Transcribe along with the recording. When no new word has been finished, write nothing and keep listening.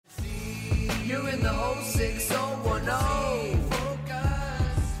You're in the whole 6010.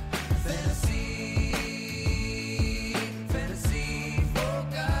 Fantasy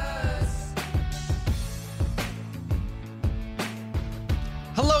Focus.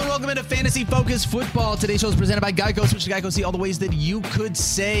 Hello and welcome into Fantasy Focus Football. Today's show is presented by Geico. Switch to Geico. See all the ways that you could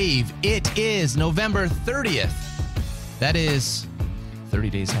save. It is November 30th. That is 30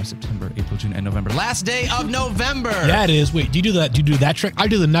 days now, September, April, June, and November. Last day of November. Yeah, it is. Wait, do you do that trick? I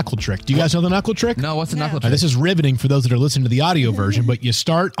do the knuckle trick. Do you guys know the knuckle trick? No, what's the knuckle trick? This is riveting for those that are listening to the audio version, but you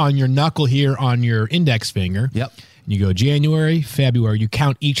start on your knuckle here on your index finger. Yep. You go January, February. You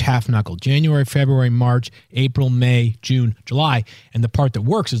count each half knuckle. January, February, March, April, May, June, July. And the part that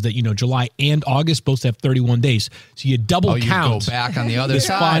works is that, July and August both have 31 days. So you double count. You go back on the other this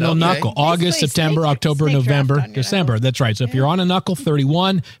side. final knuckle. August, September, October, November, December. That's right. So if you're on a knuckle,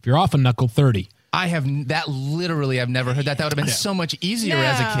 31. If you're off a knuckle, 30. I've never heard that. That would have been so much easier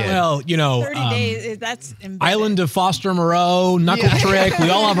as a kid. Well, 30 days, that's embedded. Island of Foster Moreau, knuckle trick. We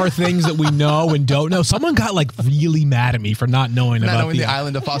all have our things that we know and don't know. Someone got really mad at me for not knowing the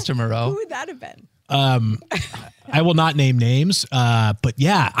Island of Foster Moreau. Who would that have been? I will not name names, but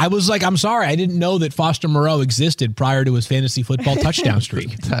yeah, I was like, I'm sorry, I didn't know that Foster Moreau existed prior to his fantasy football touchdown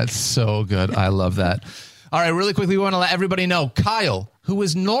streak. That's so good. I love that. All right, really quickly, we want to let everybody know, Kyle, who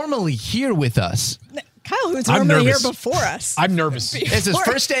is normally here with us. Kyle, who's normally here before us. I'm nervous. It's his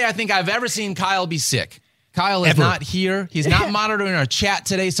first day I think I've ever seen Kyle be sick. Kyle is not here. He's not monitoring our chat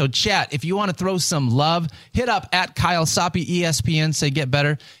today. So chat, if you want to throw some love, hit up at Kyle Soppe, ESPN, say get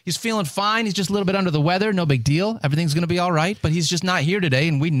better. He's feeling fine. He's just a little bit under the weather. No big deal. Everything's going to be all right. But he's just not here today,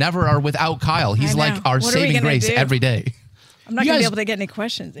 and we never are without Kyle. He's like our saving grace every day. I'm not going to be able to get any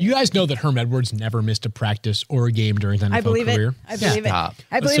questions. You guys know that Herm Edwards never missed a practice or a game during his NFL career? I believe it.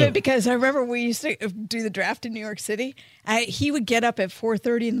 I believe it because I remember we used to do the draft in New York City. He would get up at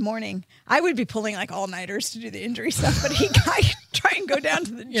 4:30 in the morning. I would be pulling all-nighters to do the injury stuff, but he'd try and go down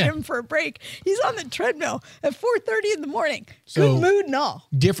to the gym for a break. He's on the treadmill at 4:30 in the morning. Good mood and all.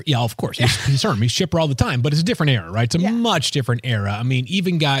 Different, yeah, of course. He's Herm. He's chipper all the time, but it's a different era, right? It's a much different era. I mean,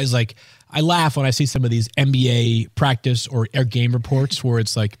 even guys like... I laugh when I see some of these NBA practice or game reports where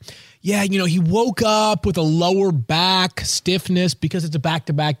it's like, he woke up with a lower back stiffness because it's a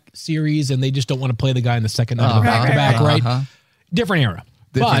back-to-back series and they just don't want to play the guy in the second night of the back-to-back, right? Different era.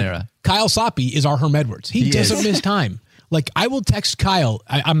 Different era. Kyle Soppe is our Herm Edwards. He doesn't miss time. I will text Kyle.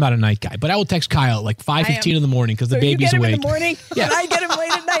 I'm not a night guy, but I will text Kyle at 5:15 in the morning because the baby's awake. You get him in the morning, and I get him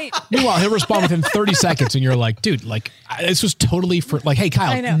late at night. Meanwhile, he'll respond within 30 seconds, and you're like, dude, this was totally hey,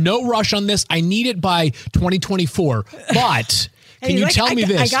 Kyle, no rush on this. I need it by 2024, but... Can you tell me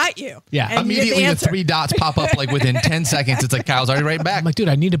this? I got you. Yeah. And immediately the 3 dots pop up within 10 seconds. It's like Kyle's already right back. I'm like, dude,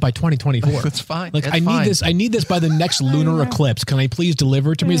 I need it by 2024. That's fine. I need this by the next lunar eclipse. Can I please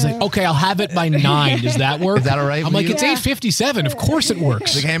deliver it to me? He's like, okay, I'll have it by 9. Does that work? Is that all right? I'm like, it's 8:57. Of course it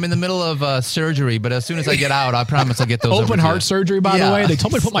works. Like, I'm in the middle of surgery, but as soon as I get out, I promise I'll get those open heart surgery, by the way. They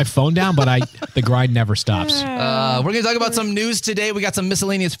told me to put my phone down, but the grind never stops. We're going to talk about some news today. We got some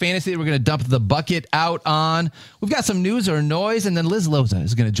miscellaneous fantasy that we're going to dump the bucket out on. We've got some news or noise, and then Liz Loza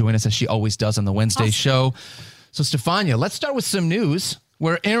is going to join us as she always does on the Wednesday show. So, Stefania, let's start with some news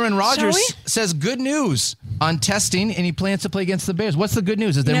where Aaron Rodgers says good news on testing, and he plans to play against the Bears. What's the good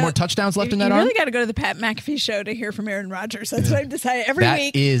news? Is there more touchdowns left in that arm? You really got to go to the Pat McAfee show to hear from Aaron Rodgers. That's what I've decided. Every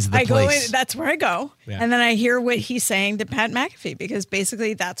week, I go in, that's where I go. Yeah. And then I hear what he's saying to Pat McAfee, because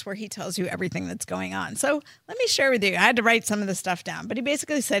basically that's where he tells you everything that's going on. So let me share with you. I had to write some of the stuff down, but he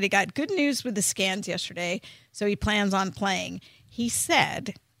basically said he got good news with the scans yesterday, so he plans on playing. He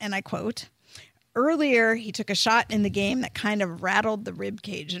said, and I quote, earlier, he took a shot in the game that kind of rattled the rib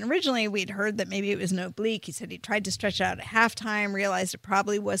cage. And originally, we'd heard that maybe it was an oblique. He said he tried to stretch it out at halftime, realized it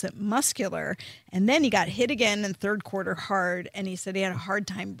probably wasn't muscular. And then he got hit again in third quarter hard, and he said he had a hard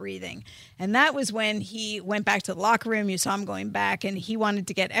time breathing. And that was when he went back to the locker room. You saw him going back, and he wanted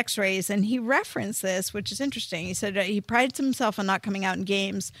to get x-rays. And he referenced this, which is interesting. He said he prides himself on not coming out in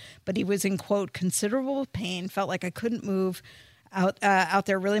games, but he was in, quote, considerable pain, felt like I couldn't move out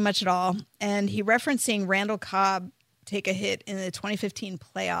there really much at all. And he referenced seeing Randall Cobb take a hit in the 2015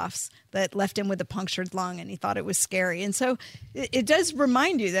 playoffs that left him with a punctured lung, and he thought it was scary. And so it does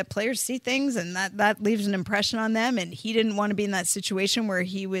remind you that players see things, and that leaves an impression on them, and he didn't want to be in that situation where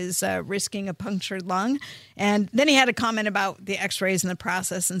he was risking a punctured lung. And then he had a comment about the x-rays and the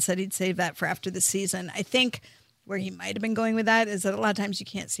process and said he'd save that for after the season. I think where he might have been going with that is that a lot of times you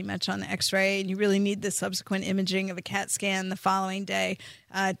can't see much on the x-ray, and you really need the subsequent imaging of a CAT scan the following day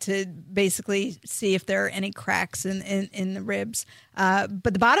to basically see if there are any cracks in the ribs.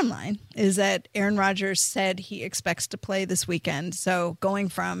 But the bottom line is that Aaron Rodgers said he expects to play this weekend. So going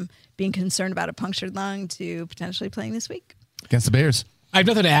from being concerned about a punctured lung to potentially playing this week. Against the Bears. I have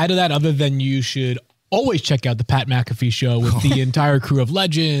nothing to add to that other than you should always check out the Pat McAfee Show with the entire crew of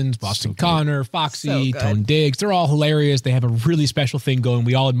legends, Boston Connor, Foxy, Tone Diggs. They're all hilarious. They have a really special thing going.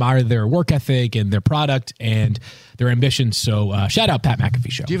 We all admire their work ethic and their product and their ambitions. So shout out Pat McAfee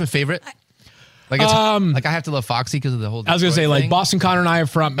Show. Do you have a favorite? Like, I have to love Foxy because of the whole. I was gonna say, like, Boston Connor and I are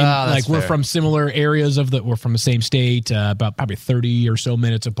from, we're fair. from similar areas we're from the same state, about probably 30 or so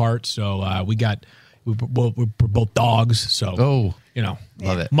minutes apart. So we're both dogs. So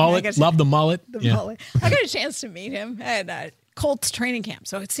love it. Mullet, love the mullet. Mullet. I got a chance to meet him at Colts training camp.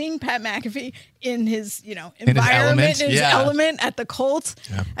 So seeing Pat McAfee in his environment, in his element at the Colts.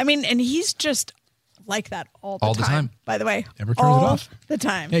 Yeah. I mean, and he's just like that all the time. By the way, never turns it off. The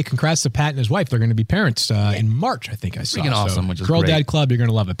time. Hey, congrats to Pat and his wife. They're going to be parents in March. I think I saw. Freaking awesome, which is Girl great. Dad Club. You're going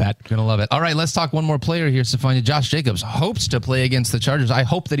to love it, Pat. Going to love it. All right, let's talk one more player here, Stefania. Josh Jacobs hopes to play against the Chargers. I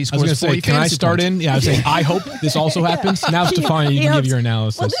hope that he scores 40 fantasy Can I start points. in? Yeah, I was saying I hope this also happens. Now, Stefania, you can give your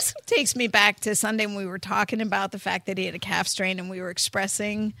analysis. Well, this takes me back to Sunday when we were talking about the fact that he had a calf strain, and we were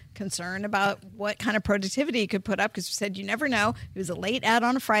expressing concern about what kind of productivity he could put up, because we said you never know. He was a late out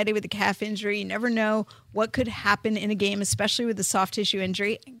on a Friday with a calf injury. You never know what could happen in a game, especially with a soft tissue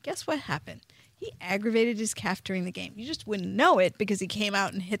injury. And guess what happened? He aggravated his calf during the game. You just wouldn't know it because he came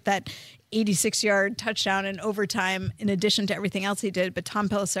out and hit that 86-yard touchdown in overtime in addition to everything else he did. But Tom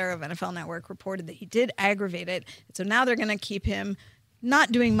Pelissero of NFL Network reported that he did aggravate it. And so now they're going to keep him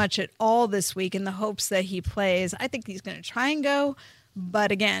not doing much at all this week in the hopes that he plays. I think he's going to try and go.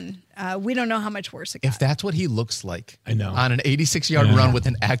 But again, we don't know how much worse it got. If that's what he looks like, I know, on an 86-yard run with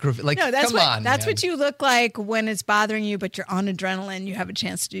an aggravate, that's what you look like when it's bothering you, but you're on adrenaline. You have a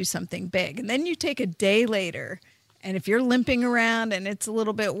chance to do something big, and then you take a day later, and if you're limping around and it's a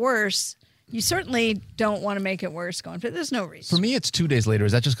little bit worse, you certainly don't want to make it worse going. But there's no reason. For me, it's 2 days later.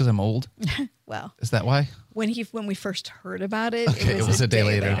 Is that just because I'm old? Well, is that why? When we first heard about it, it was a day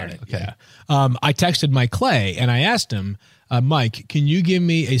later. Okay. Yeah. I texted Mike Clay and I asked him, Mike, can you give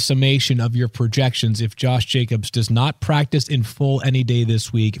me a summation of your projections if Josh Jacobs does not practice in full any day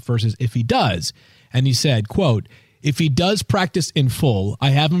this week versus if he does? And he said, quote, if he does practice in full, I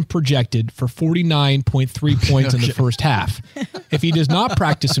have him projected for 49.3 points in the first half. If he does not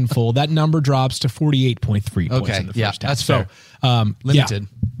practice in full, that number drops to 48.3 points in the first half. That's fair. Limited.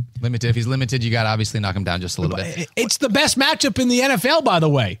 Limited. If he's limited, you got to obviously knock him down just a little bit. It's the best matchup in the NFL, by the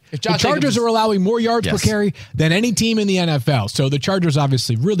way. The Chargers are allowing more yards per carry than any team in the NFL. So the Chargers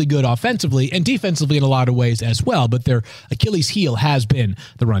obviously really good offensively and defensively in a lot of ways as well. But their Achilles heel has been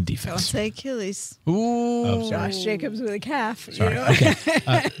the run defense. Don't say Achilles. Ooh. Josh Jacobs with a calf. Sorry. Okay.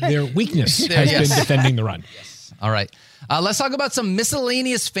 Their weakness has been defending the run. Yes. All right. Let's talk about some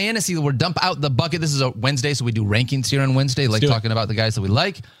miscellaneous fantasy. We'll dump out the bucket. This is a Wednesday, so we do rankings here on Wednesday, like talking about the guys that we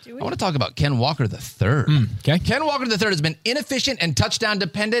like. I want to talk about Ken Walker III. Okay. Ken Walker III has been inefficient and touchdown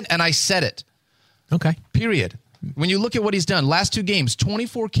dependent, and I said it. Okay. Period. When you look at what he's done, last 2 games,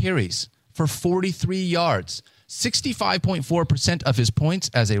 24 carries for 43 yards. 65.4% of his points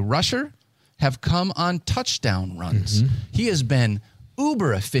as a rusher have come on touchdown runs. He has been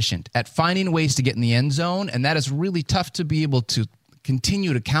uber efficient at finding ways to get in the end zone, and that is really tough to be able to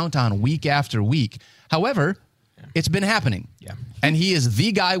continue to count on week after week. However, it's been happening. Yeah. And he is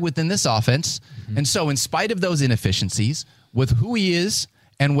the guy within this offense. And so in spite of those inefficiencies, with who he is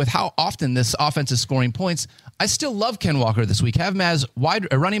and with how often this offense is scoring points, I still love Ken Walker this week. Have him as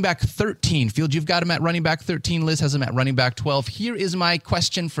running back 13. Field, you've got him at running back 13. Liz has him at running back 12. Here is my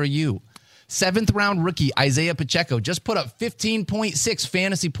question for you. 7th round rookie Isaiah Pacheco just put up 15.6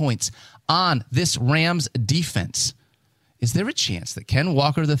 fantasy points on this Rams defense. Is there a chance that Ken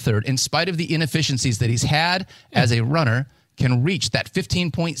Walker III, in spite of the inefficiencies that he's had as a runner, can reach that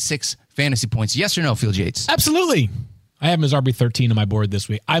 15.6 fantasy points? Yes or no, Field Yates? Absolutely. I have him as RB13 on my board this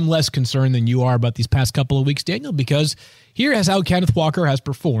week. I'm less concerned than you are about these past couple of weeks, Daniel, because here is how Kenneth Walker has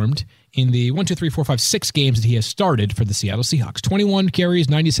performed in the 6 games that he has started for the Seattle Seahawks. 21 carries,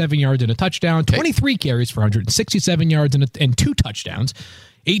 97 yards, and a touchdown. 23 carries for 167 yards and 2 touchdowns.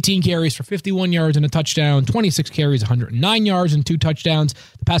 18 carries for 51 yards and a touchdown. 26 carries, 109 yards, and 2 touchdowns.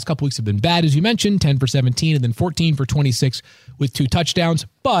 The past couple weeks have been bad, as you mentioned, 10 for 17 and then 14 for 26 with 2 touchdowns.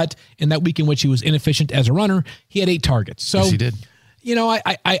 But in that week in which he was inefficient as a runner, he had 8 targets. So, yes, he did. You know,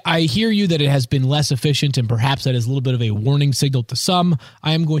 I hear you that it has been less efficient and perhaps that is a little bit of a warning signal to some.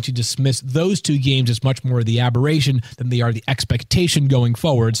 I am going to dismiss those two games as much more the aberration than they are the expectation going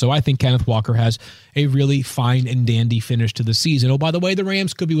forward. So I think Kenneth Walker has a really fine and dandy finish to the season. Oh, by the way, the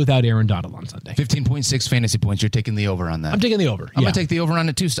Rams could be without Aaron Donald on Sunday. 15.6 fantasy points. You're taking the over on that. I'm taking the over. I'm going to take the over on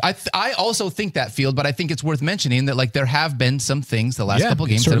it too. I also think that field, but I think it's worth mentioning that like there have been some things the last couple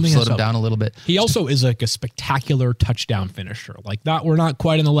games that have slowed him down a little bit. He also is like a spectacular touchdown finisher. Like we're not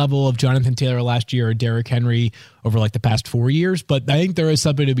quite on the level of Jonathan Taylor last year or Derrick Henry over like the past 4 years, but I think there is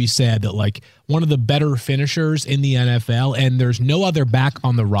something to be said that like one of the better finishers in the NFL, and there's no other back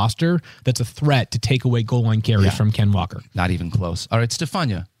on the roster that's a threat to take away goal line carries from Ken Walker. Not even close. All right,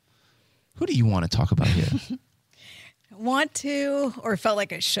 Stefania, who do you want to talk about here? Want to, or felt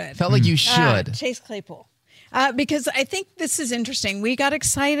like I should? Felt like you should. Chase Claypool. Because I think this is interesting. We got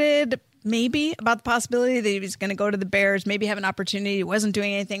excited maybe about the possibility that he was going to go to the Bears, maybe have an opportunity. He wasn't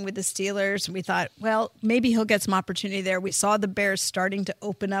doing anything with the Steelers. We thought, well, maybe he'll get some opportunity there. We saw the Bears starting to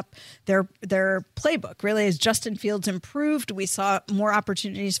open up their playbook. Really, as Justin Fields improved, we saw more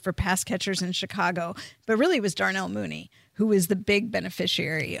opportunities for pass catchers in Chicago. But really, it was Darnell Mooney who was the big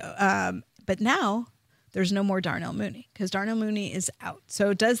beneficiary. But now there's no more Darnell Mooney because Darnell Mooney is out.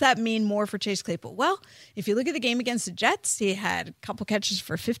 So does that mean more for Chase Claypool? Well, if you look at the game against the Jets, he had a couple catches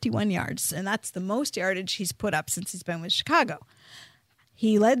for 51 yards, and that's the most yardage he's put up since he's been with Chicago.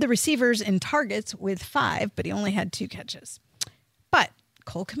 He led the receivers in targets with 5, but he only had 2 catches. But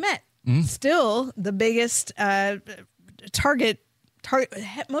Cole Kmet, still the biggest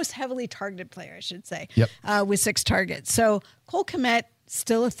most heavily targeted player, I should say, with 6 targets. So Cole Kmet,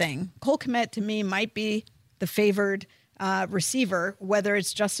 still a thing. Cole Kmet, to me, might be the favored receiver, whether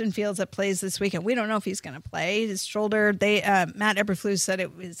it's Justin Fields that plays this weekend. We don't know if he's going to play. His shoulder, Matt Eberflus said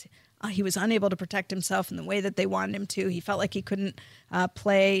it was he was unable to protect himself in the way that they wanted him to. He felt like he couldn't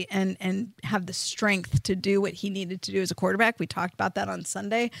play and have the strength to do what he needed to do as a quarterback. We talked about that on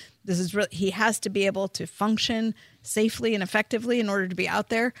Sunday. This is really, he has to be able to function safely and effectively in order to be out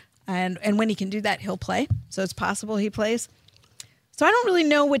there. And when he can do that, he'll play. So it's possible he plays. So I don't really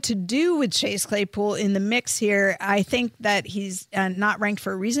know what to do with Chase Claypool in the mix here. I think that he's not ranked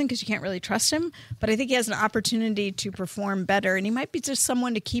for a reason because you can't really trust him. But I think he has an opportunity to perform better. And he might be just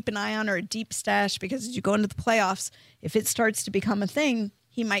someone to keep an eye on or a deep stash because as you go into the playoffs, if it starts to become a thing,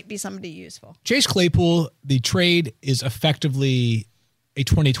 he might be somebody useful. Chase Claypool, the trade is effectively a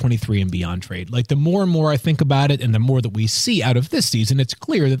 2023 and beyond trade. Like the more and more I think about it and the more that we see out of this season, it's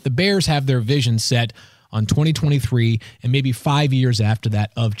clear that the Bears have their vision set on 2023 and maybe 5 years after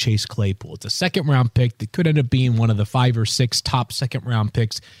that of Chase Claypool. It's a second-round pick that could end up being one of the 5 or 6 top second-round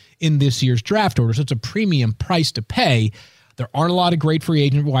picks in this year's draft order. So it's a premium price to pay. There aren't a lot of great free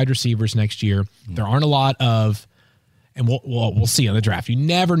agent wide receivers next year. There aren't a lot of, and we'll see on the draft. You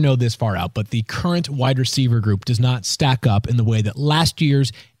never know this far out, but the current wide receiver group does not stack up in the way that last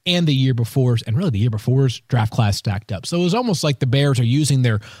year's and the year before's, and really the year before's draft class stacked up. So it was almost like the Bears are using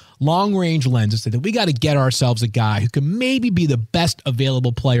their long-range lens to say that we got to get ourselves a guy who can maybe be the best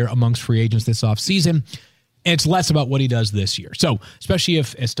available player amongst free agents this offseason. And it's less about what he does this year. So especially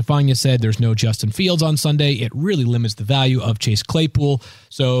if, as Stefania said, there's no Justin Fields on Sunday, it really limits the value of Chase Claypool.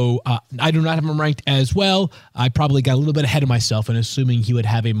 So I do not have him ranked as well. I probably got a little bit ahead of myself in assuming he would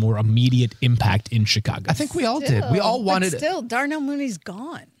have a more immediate impact in Chicago. I think we all did. We all wanted. But still, Darnell Mooney's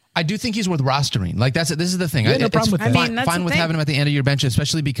gone. I do think he's worth rostering. Like this is the thing. Yeah, no problem with that. Fine with having him at the end of your bench,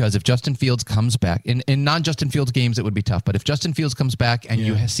 especially because if Justin Fields comes back in non-Justin Fields games, it would be tough. But if Justin Fields comes back and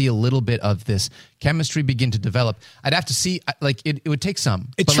you see a little bit of this chemistry begin to develop, I'd have to see. Like it would take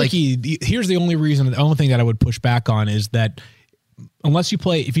some. It's tricky. Here's the only reason. The only thing that I would push back on is that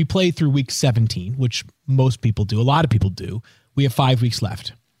if you play through week 17, which most people do, a lot of people do, we have 5 weeks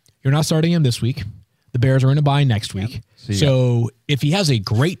left. You're not starting him this week. The Bears are in a bye next week. So if he has a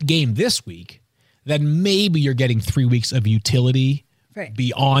great game this week, then maybe you're getting 3 weeks of utility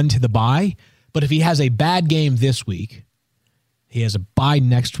beyond the bye. But if he has a bad game this week, he has a bye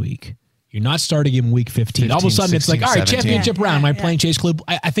next week, you're not starting him week 15. All of a sudden, 16, it's like, all right, 17. Championship round. Am I playing Chase Claypool?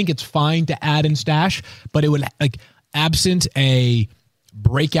 I think it's fine to add and stash, but it would, absent a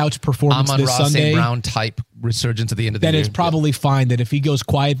breakout performance Amon-Ra this Sunday, St. Brown type resurgence at the end of the year. then it's probably fine that if he goes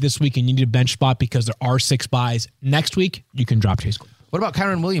quiet this week and you need a bench spot because there are 6 buys next week, you can drop Chase Claypool. What about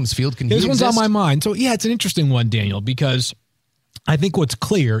Kyren Williams? Field can this he one's exist? on my mind. So yeah, it's an interesting one, Daniel, because I think what's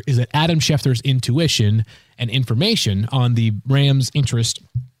clear is that Adam Schefter's intuition and information on the Rams' interest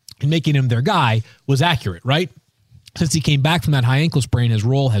in making him their guy was accurate, right? Since he came back from that high ankle sprain, his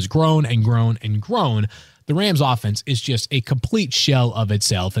role has grown and grown and grown. the Rams offense is just a complete shell of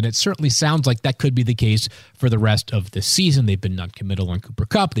itself, and it certainly sounds like that could be the case for the rest of the season. They've been non-committal on Cooper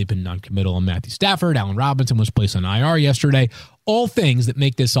Kupp. They've been non-committal on Matthew Stafford. Allen Robinson was placed on IR yesterday. All things that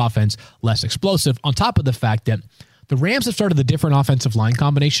make this offense less explosive, on top of the fact that the Rams have started a different offensive line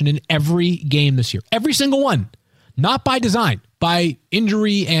combination in every game this year. Every single one. Not by design, by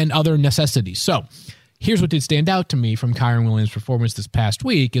injury and other necessities. So here's what did stand out to me from Kyren Williams' performance this past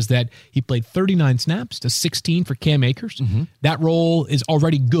week is that he played 39 snaps to 16 for Cam Akers. Mm-hmm. That role is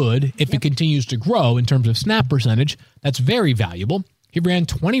already good. If it continues to grow in terms of snap percentage, that's very valuable. He ran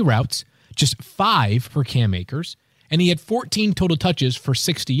 20 routes, just 5 for Cam Akers, and he had 14 total touches for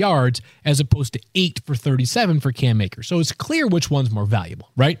 60 yards as opposed to 8 for 37 for Cam Akers. So it's clear which one's more valuable,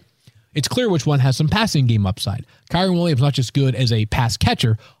 right? It's clear which one has some passing game upside. Kyren Williams not just good as a pass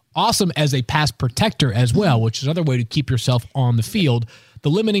catcher, awesome as a pass protector as well, which is another way to keep yourself on the field. The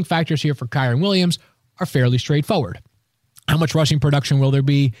limiting factors here for Kyren Williams are fairly straightforward. How much rushing production will there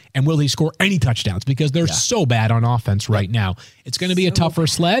be, and will he score any touchdowns? Because they're so bad on offense right now. It's going to be a tougher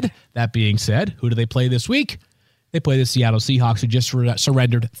sled. That being said, who do they play this week? They play the Seattle Seahawks, who just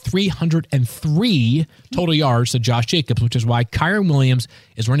surrendered 303 total yards to Josh Jacobs, which is why Kyren Williams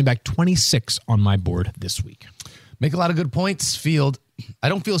is running back 26 on my board this week. Make a lot of good points, Field. I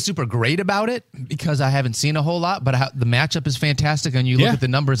don't feel super great about it because I haven't seen a whole lot, but the matchup is fantastic, and you look at the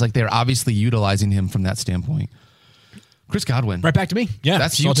numbers, like they're obviously utilizing him from that standpoint. Chris Godwin. Right back to me. Yeah.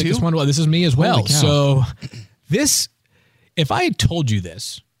 That's so you I'll take too? this one. Well, this is me as well. Holy cow. So this, if I had told you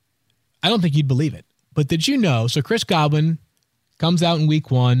this, I don't think you'd believe it. But did you know, so Chris Godwin comes out in week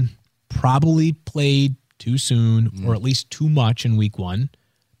 1, probably played too soon or at least too much in week 1,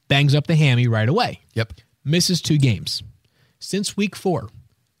 bangs up the hammy right away. Yep. Misses 2 games. Since week 4,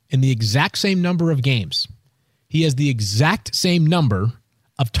 in the exact same number of games, he has the exact same number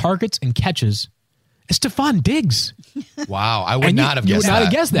of targets and catches as Stephon Diggs. Wow. I would not have guessed that. You would not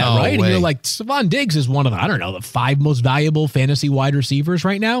have guessed that, No right? way. And you're like, Stephon Diggs is one of the, the 5 most valuable fantasy wide receivers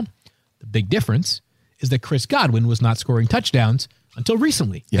right now. The big difference is that Chris Godwin was not scoring touchdowns until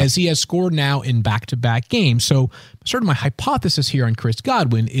recently, as he has scored now in back-to-back games. So sort of my hypothesis here on Chris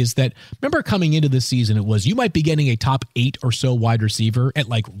Godwin is that, remember coming into this season, it was you might be getting a top 8 or so wide receiver at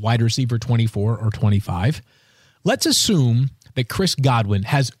like wide receiver 24 or 25. Let's assume that Chris Godwin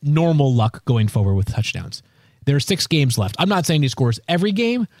has normal luck going forward with touchdowns. There are 6 games left. I'm not saying he scores every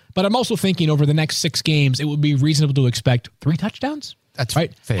game, but I'm also thinking over the next 6 games, it would be reasonable to expect 3 touchdowns. That's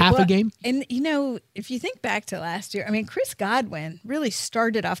right. fair. Half a game. And, if you think back to last year, Chris Godwin really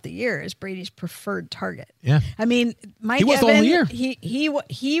started off the year as Brady's preferred target. Yeah. Mike He was Evans, the whole year.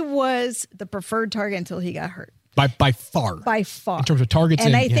 he was the preferred target until he got hurt. By far. By far. In terms of targets.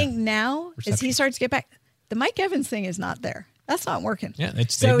 And I think now, as he Reception. starts to get back, the Mike Evans thing is not there. That's not working. Yeah, they've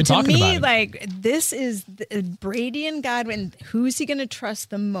so been to talking me, about it. this is Brady and Godwin. Who's he going to trust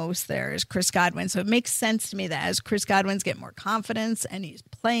the most? There is Chris Godwin. So it makes sense to me that as Chris Godwin's get more confidence and he's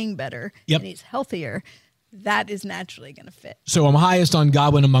playing better and he's healthier, that is naturally going to fit. So I'm highest on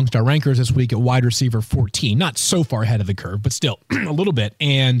Godwin amongst our rankers this week at wide receiver 14. Not so far ahead of the curve, but still a little bit.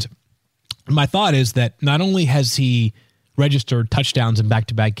 And my thought is that not only has he registered touchdowns in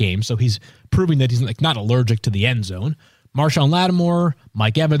back-to-back games, so he's proving that he's not allergic to the end zone. Marshawn Lattimore,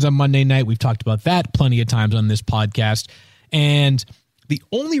 Mike Evans on Monday night. We've talked about that plenty of times on this podcast. And the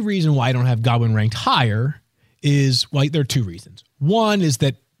only reason why I don't have Godwin ranked higher is, there are 2 reasons. One is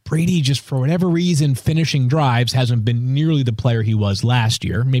that Brady just, for whatever reason, finishing drives hasn't been nearly the player he was last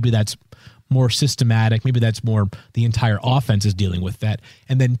year. Maybe that's more systematic. Maybe that's more the entire offense is dealing with that.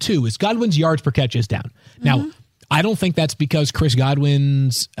 And then 2 is Godwin's yards per catch is down. Mm-hmm. Now, I don't think that's because Chris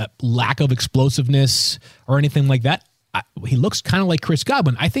Godwin's lack of explosiveness or anything like that. He looks kind of like Chris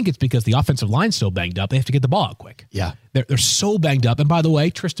Godwin. I think it's because the offensive line's so banged up. They have to get the ball out quick. Yeah. They're so banged up. And by the way,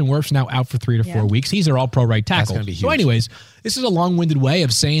 Tristan Wirf's now out for 3 to 4 weeks. He's their all-pro right tackle. That's gonna be huge. So anyways, this is a long-winded way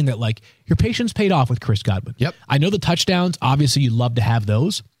of saying that, your patience paid off with Chris Godwin. Yep. I know the touchdowns, obviously you'd love to have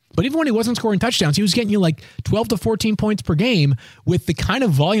those. But even when he wasn't scoring touchdowns, he was getting you 12 to 14 points per game with the kind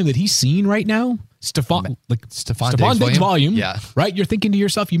of volume that he's seeing right now. Stephon Diggs volume, right? You're thinking to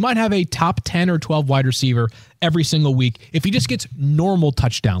yourself, you might have a top 10 or 12 wide receiver every single week if he just gets normal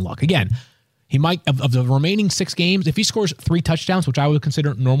touchdown luck. Again, he might, of the remaining 6 games, if he scores 3 touchdowns, which I would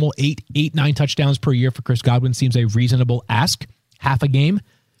consider normal, 9 touchdowns per year for Chris Godwin seems a reasonable ask, half a game.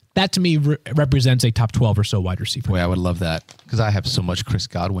 That to me represents a top 12 or so wide receiver. Boy, I would love that because I have so much Chris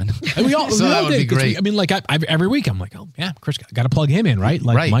Godwin. And we all, so that would be great. Every week I'm like, oh yeah, Chris, got to plug him in, right?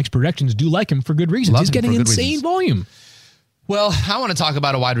 Mike's projections do like him for good reasons. He's getting insane volume. Well, I want to talk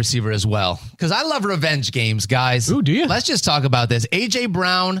about a wide receiver as well because I love revenge games, guys. Ooh, do you? Let's just talk about this. A.J.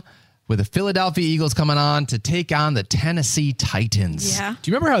 Brown with the Philadelphia Eagles coming on to take on the Tennessee Titans. Yeah. Do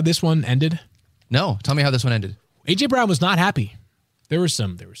you remember how this one ended? No, tell me how this one ended. AJ Brown was not happy. There was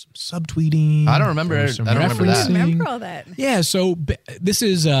some subtweeting. I don't remember. There was some I don't remember that. I remember all that. Yeah, so this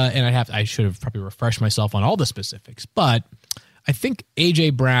is, and I should have probably refreshed myself on all the specifics, but I think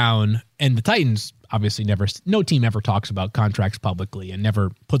AJ Brown and the Titans obviously no team ever talks about contracts publicly and never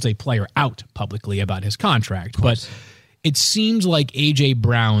puts a player out publicly about his contract. But it seems like AJ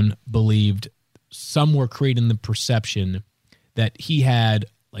Brown believed some were creating the perception that he had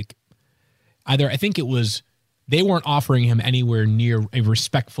I think it was they weren't offering him anywhere near a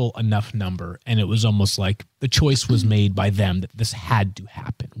respectful enough number. And it was almost like the choice was made by them that this had to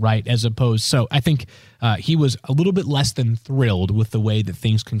happen, right? So I think he was a little bit less than thrilled with the way that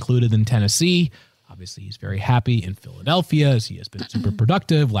things concluded in Tennessee. Obviously, he's very happy in Philadelphia as he has been super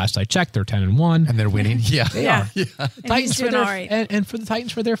productive. Last I checked, they're 10-1. And they're winning. Yeah. They are. And Titans he's for doing their, all right. and for the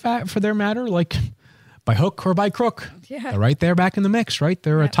Titans for their matter, like by hook or by crook, Yeah. they're right there back in the mix, right?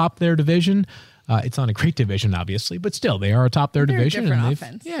 They're atop their division. It's not a great division, obviously, but still, they are atop their They're a division. different And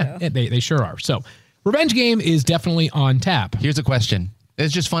offense, yeah, so. they sure are. So, revenge game is definitely on tap. Here's a question.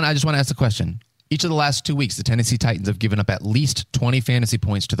 It's just fun. I just want to ask a question. Each of the last 2 weeks, the Tennessee Titans have given up at least 20 fantasy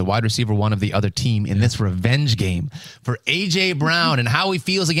points to the wide receiver one of the other team in this revenge game for A.J. Brown and how he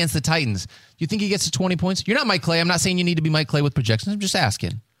feels against the Titans. Do you think he gets to 20 points? You're not Mike Clay. I'm not saying you need to be Mike Clay with projections. I'm just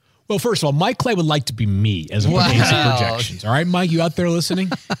asking. Well, first of all, Mike Clay would like to be me as a pertains to projections. All right, Mike, you out there listening?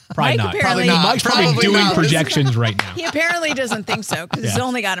 Probably Mike not. apparently- Mike's probably Probably doing not. projections right now. He apparently doesn't think so because it's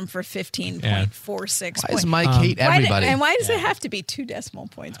only got him for 15.46 Why points. does Mike hate everybody? Why does it have to be 2 decimal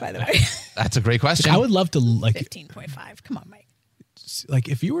points, by the way? That's a great question. I would love to 15.5. Come on, Mike.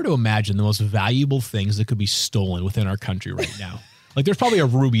 if you were to imagine the most valuable things that could be stolen within our country right now. Like there's probably a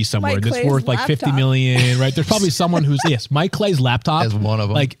ruby somewhere Mike that's Clay's worth like 50 laptop. million, right? There's probably someone who's Mike Clay's laptop As one of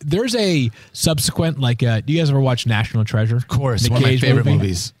them. Like there's a subsequent do you guys ever watch National Treasure? Of course, Nick one of my Cage favorite movie?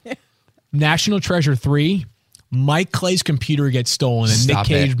 movies. National Treasure 3. Mike Clay's computer gets stolen and Stop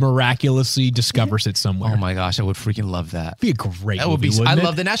Nick Cage it. miraculously discovers it somewhere. Oh my gosh, I would freaking love that. Be a great That would movie, be. I wouldn't it?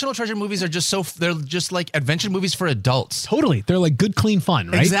 love the National Treasure movies. Are just they're just like adventure movies for adults. Totally. They're like good, clean fun,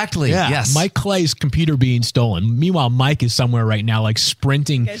 right? Exactly, yes. Mike Clay's computer being stolen. Meanwhile, Mike is somewhere right now, like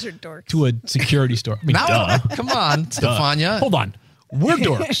sprinting guys are dorks. to a security store. I mean, Now, duh. come on, Stefania. Hold on. We're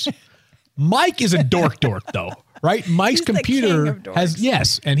dorks. Mike is a dork, though, right? Mike's He's the computer king of dorks. has,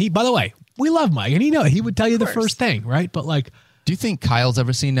 yes. And he, by the way, we love Mike. And he would tell you the course. first thing, right? But like, Do you think Kyle's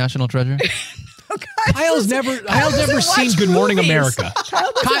ever seen National Treasure? Kyle's never doesn't seen watch Good Morning movies. America.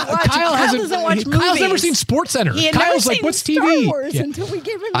 Kyle doesn't watch Kyle's never movies. seen Sports Center. He had Kyle's never like, seen what's Star TV? Wars Yeah. until we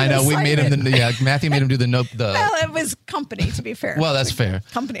gave him I know the we made him. assignment. Matthew made him do the Well, it was company, to be fair. Well, that's fair.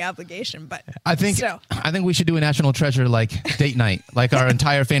 Company obligation, but I think still. we should do a National Treasure like date night, like our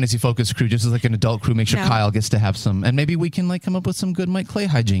entire fantasy focus crew, just as like an adult crew. Make sure No. Kyle gets to have some, and maybe we can like come up with some good Mike Clay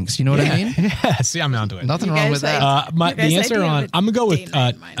hijinks. You know what I mean? Yeah, see, I'm onto it. Nothing You wrong guys with that. like- The You guys answer idea on of I'm gonna go with date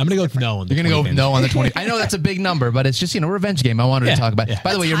night, mine I'm gonna is go with different. no on the You're gonna go 20 no on the 20. I know that's a big number, but it's just revenge game. I wanted Yeah, to talk about. yeah.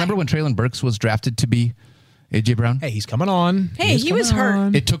 By the way, you remember when Traylon Burks was drafted to be AJ Brown? Hey, he's coming on. Hey, he was coming hurt.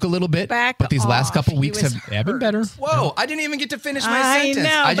 on. It took a little bit, Back but these last off. couple He weeks was have been hurt. better. Whoa! I didn't even get to finish my I sentence.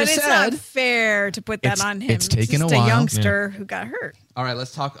 know, I but just it's said. not fair to put that It's- on him. it's taken just a while. youngster who got hurt. All right,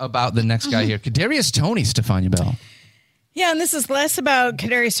 let's talk about the next guy here. Kadarius Toney, Stefania Bell. Yeah, and this is less about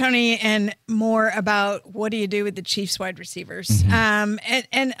Kadarius Toney and more about what do you do with the Chiefs wide receivers, and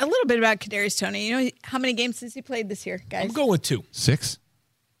a little bit about Kadarius Toney. You know, how many games has he played this year, guys? I'm going with 2. 6?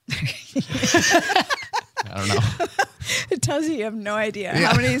 I don't know. It tells you have no idea Yeah.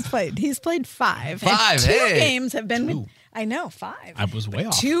 how many he's played. He's played 5. And 5, 2 hey. games have been with, I know, 5. I was way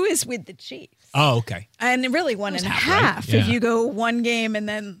off. 2 is with the Chiefs. Oh, okay. And really one and a half, right? half Yeah. if you go one game and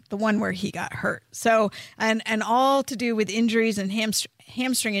then the one where he got hurt. So, and all to do with injuries and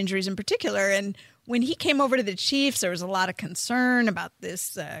hamstring injuries in particular. And when he came over to the Chiefs, there was a lot of concern about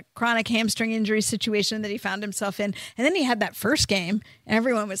this chronic hamstring injury situation that he found himself in. And then he had that first game and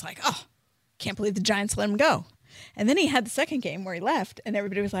everyone was like, oh, can't believe the Giants let him go. And then he had the second game where he left and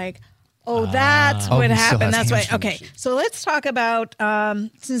everybody was like, oh, that's Oh, what he still happened. has That's why. hamstring Okay. issues. So let's talk about,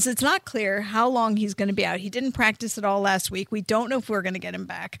 since it's not clear how long he's going to be out. He didn't practice at all last week. We don't know if we're going to get him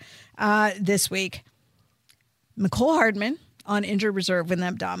back this week. McCole Hardman on injured reserve with an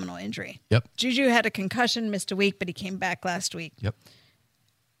abdominal injury. Yep. Juju had a concussion, missed a week, but he came back last week. Yep.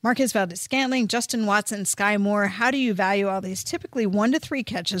 Marquez Valdez-Scantling, Justin Watson, Sky Moore. How do you value all these? Typically 1 to 3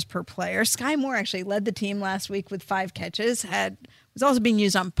 catches per player. Sky Moore actually led the team last week with 5 catches. Was also being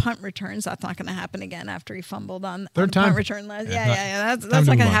used on punt returns. That's not going to happen again after he fumbled on Third punt time. return last. Yeah, Yeah. That's time not to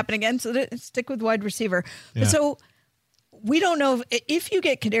going move to on. happen again. So stick with wide receiver. Yeah. But so we don't know if you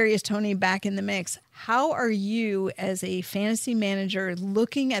get Kadarius Toney back in the mix. How are you as a fantasy manager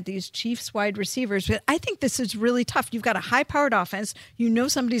looking at these Chiefs wide receivers? But I think this is really tough. You've got a high-powered offense. You know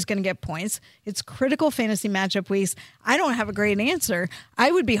somebody's going to get points. It's critical fantasy matchup weeks. I don't have a great answer.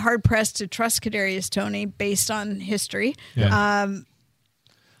 I would be hard-pressed to trust Kadarius Toney based on history. Yeah.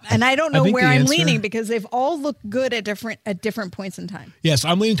 And I don't know think where the I'm answer- leaning because they've all looked good at different points in time. Yes,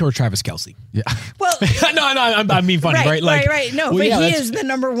 I'm leaning toward Travis Kelce. Yeah. Well, no, I'm being funny, right? Right. No, well, but yeah, he that's- is the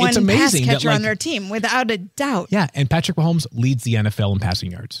number it's one pass amazing that, catcher on their team, without a doubt. Yeah, and Patrick Mahomes leads the NFL in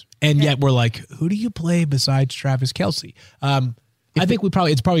passing yards, and yet we're like, who do you play besides Travis Kelce? I think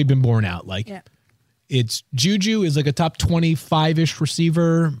it's probably been borne out. Like, it's Juju is like a top 25-ish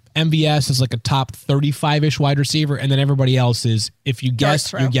receiver. MVS is like a top 35-ish wide receiver, and then everybody else is, if you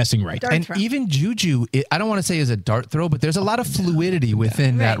guess, you're guessing right. And even Juju, I don't want to say is a dart throw, but there's a lot of fluidity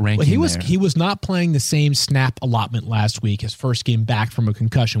within that ranking. Well, he was not playing the same snap allotment last week, his first game back from a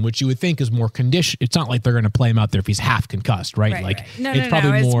concussion, which you would think is more condition. It's not like they're going to play him out there if he's half concussed, right? Like No, it's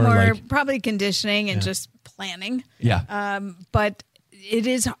probably It's more like probably conditioning and just planning. Yeah. But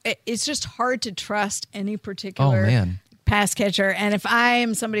it's just hard to trust any particular pass catcher. And if I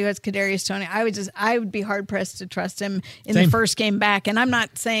am somebody who has Kadarius Toney, I would be hard pressed to trust him in the first game back. And I'm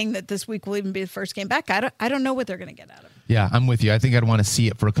not saying that this week will even be the first game back. I don't know what they're going to get out of it. Yeah, I'm with you. I think I'd want to see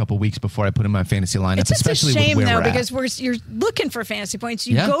it for a couple weeks before I put in my fantasy lineup. It's just especially a shame, with where though, we're at. because you're looking for fantasy points.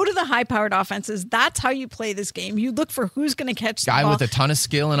 You go to the high-powered offenses. That's how you play this game. You look for who's going to catch the guy ball. with a ton of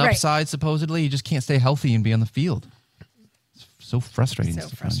skill and upside, supposedly. You just can't stay healthy and be on the field. It's so frustrating.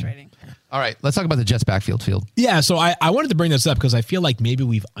 All right, let's talk about the Jets backfield field. Yeah, so I wanted to bring this up because I feel like maybe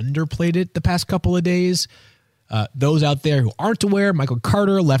we've underplayed it the past couple of days. Those out there who aren't aware, Michael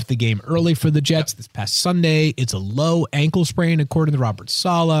Carter left the game early for the Jets this past Sunday. It's a low ankle sprain, according to Robert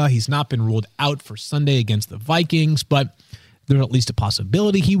Saleh. He's not been ruled out for Sunday against the Vikings, but there's at least a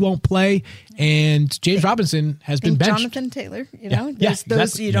possibility he won't play. And James Robinson has been benched. Jonathan Taylor, those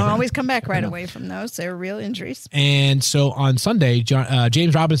exactly. you don't always come back right away from those. They're real injuries. And so on Sunday,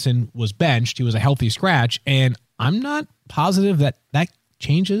 James Robinson was benched. He was a healthy scratch, and I'm not positive that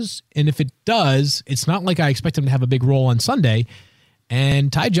changes. And if it does, it's not like I expect him to have a big role on Sunday.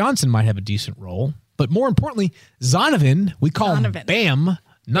 And Ty Johnson might have a decent role. But more importantly, Zonovan, we call him Bam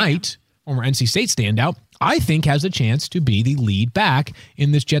Knight, former NC State standout, I think has a chance to be the lead back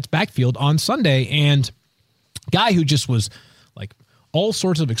in this Jets backfield on Sunday. And guy who just was like all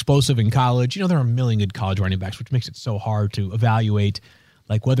sorts of explosive in college. There are a million good college running backs, which makes it so hard to evaluate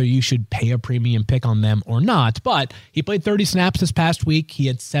like whether you should pay a premium pick on them or not. But he played 30 snaps this past week. He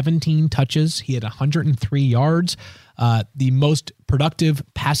had 17 touches. He had 103 yards. The most productive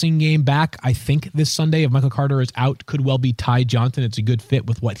passing game back, I think, this Sunday, if Michael Carter is out, could well be Ty Johnson. It's a good fit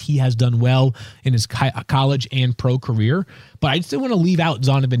with what he has done well in his college and pro career. But I still want to leave out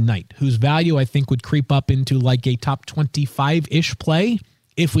Zonovan Knight, whose value I think would creep up into like a top 25-ish play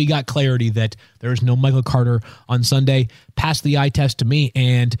if we got clarity that there is no Michael Carter on Sunday. Passed the eye test to me,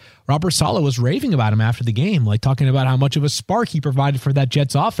 and Robert Saleh was raving about him after the game, like talking about how much of a spark he provided for that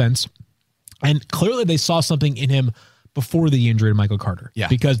Jets offense. And clearly they saw something in him before the injury to Michael Carter,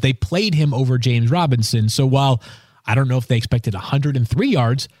 because they played him over James Robinson. So while I don't know if they expected 103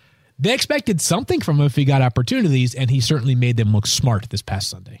 yards, they expected something from him if he got opportunities, and he certainly made them look smart this past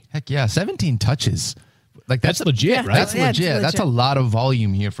Sunday. Heck yeah, 17 touches. Like that's legit, right? That's legit. That's a lot of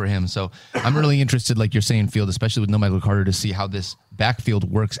volume here for him. So I'm really interested, like you're saying, Field, especially with no Michael Carter, to see how this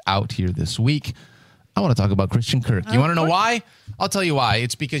backfield works out here this week. I want to talk about Christian Kirk. You want to know why? I'll tell you why.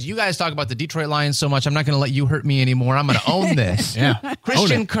 It's because you guys talk about the Detroit Lions so much. I'm not going to let you hurt me anymore. I'm going to own this.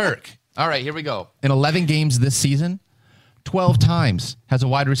 Christian Kirk. All right, here we go. In 11 games this season, 12 times has a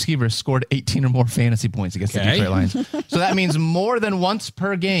wide receiver scored 18 or more fantasy points against the Detroit Lions. So that means more than once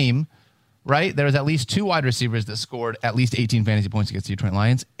per game, right? There's at least 2 wide receivers that scored at least 18 fantasy points against the Detroit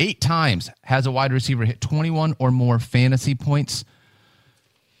Lions. 8 times has a wide receiver hit 21 or more fantasy points.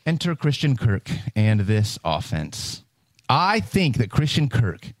 Enter Christian Kirk and this offense. I think that Christian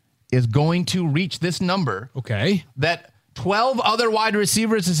Kirk is going to reach this number. That 12 other wide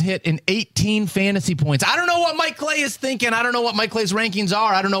receivers has hit in 18 fantasy points. I don't know what Mike Clay is thinking. I don't know what Mike Clay's rankings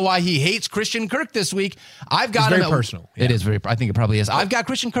are. I don't know why he hates Christian Kirk this week. I've got him very personal. It is very. I think it probably is. I've got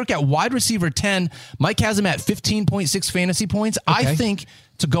Christian Kirk at wide receiver 10. Mike has him at 15.6 fantasy points. I think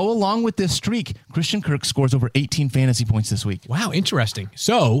to go along with this streak, Christian Kirk scores over 18 fantasy points this week. Wow, interesting.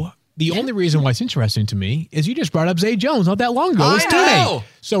 So the only reason why it's interesting to me is you just brought up Zay Jones not that long ago. I know.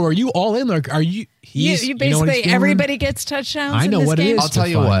 So are you all in? Like, are you? You basically everybody gets touchdowns. I know in this what game? it is. I'll tell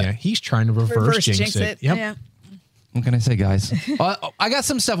you what. He's trying to reverse jinx it. Yeah. What can I say, guys? I got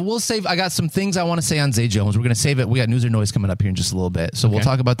some stuff. We'll save. I got some things I want to say on Zay Jones. We're going to save it. We got news or noise coming up here in just a little bit. So we'll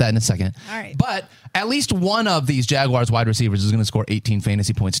talk about that in a second. All right. But at least one of these Jaguars wide receivers is going to score 18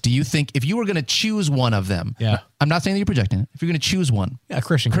 fantasy points. Do you think if you were going to choose one of them? Yeah. I'm not saying that you're projecting it. If you're going to choose one. Yeah,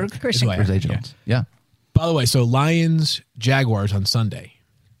 Christian Kirk. Christian is Kirk. who I Zay am. Jones. Yeah. By the way, so Lions, Jaguars on Sunday.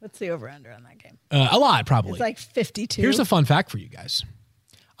 What's the over-under on that game? A lot, probably. It's like 52. Here's a fun fact for you guys.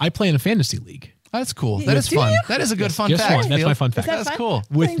 I play in a fantasy league. That's cool. That is do fun. you? That is a good fun Just fact. one. That's Field. my fun fact. that That's fun? cool.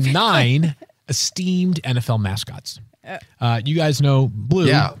 With 9 esteemed NFL mascots. You guys know Blue.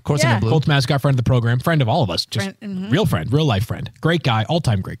 Yeah, of course I Yeah. know Blue. Colts mascot, friend of the program, friend of all of us. Just Friend, real friend, real life friend. Great guy,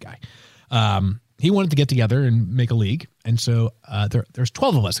 all-time great guy. He wanted to get together and make a league. And so there's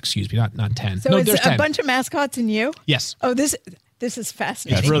 12 of us, excuse me, not 10. So no, it's there's a 10. bunch of mascots and you? Yes. Oh, this is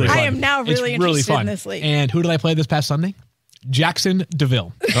fascinating. It's really fun. I am now really interested in this league. And who did I play this past Sunday? Jackson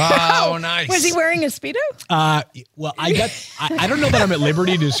DeVille. Oh, nice. Was he wearing a Speedo? Well, I don't know that I'm at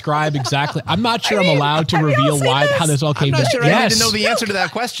liberty to describe exactly. I'm not sure I mean, I'm allowed to have you all reveal seen this? how this all came I'm not together. sure I need to know the answer to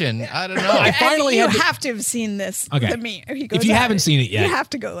that question. I don't know. I finally you had to- have to have seen this. Okay. The meme. If you haven't seen it yet, you have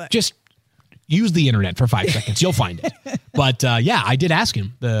to go look. Just use the internet for 5 seconds. You'll find it. But yeah, I did ask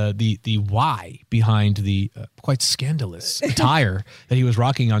him the why behind the quite scandalous attire that he was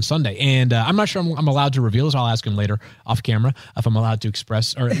rocking on Sunday. And I'm not sure I'm allowed to reveal this. I'll ask him later off camera if I'm allowed to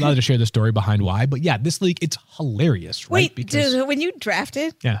express or allowed to share the story behind why. But yeah, this league, it's hilarious, right? Wait, when you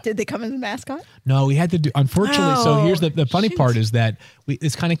drafted, Yeah. did they come as a mascot? No, we had to do. Unfortunately, so Oh, here's the funny shoot. part is that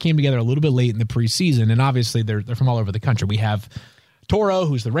this kind of came together a little bit late in the preseason, and obviously they're from all over the country. We have Toro,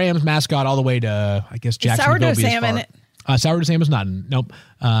 who's the Rams mascot, all the way to I guess Jacksonville. Sourdough be as Sam far- in it? Sourdough Sam is not in. Nope.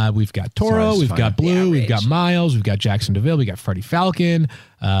 We've got Toro, Sorry, we've it's got fine. Blue, Yeah, we've got rage. Miles, we've got Jackson DeVille, we got Freddie Falcon,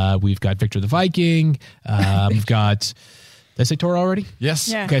 we've got Victor the Viking, we've got. Did I say Toro already? Yes.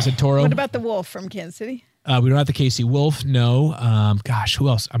 Yeah. Okay, I said Toro. What about the wolf from Kansas City? We don't have the Casey Wolf. No. Gosh, who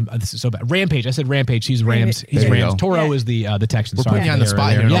else? This is so bad. Rampage. I said Rampage. He's Rams. He's There you Rams. go. Toro Yeah. is the Texans. We're Sorry, putting you on the error spot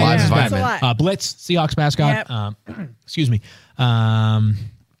there. here in a Yeah, live yeah, That's a environment. lot. Blitz, Seahawks mascot. Excuse me.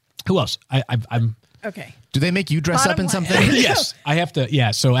 Who else? I'm. Okay. Do they make you dress Bottom up in line. something? Yes, I have to.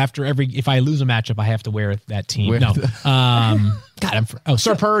 Yeah. So after if I lose a matchup, I have to wear that team. Wear No. the- God,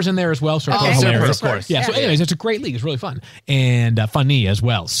 Sir Purr's in there as well. Sir Purr, Sir Purr, hilarious. of course. Yeah. So Yeah. anyways, it's a great league. It's really fun and funny as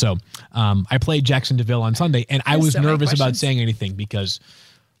well. So I played Jackson DeVille on Sunday, and I There's was so many nervous about questions. saying anything because,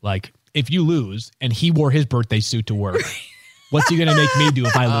 like, if you lose and he wore his birthday suit to work, what's he going to make me do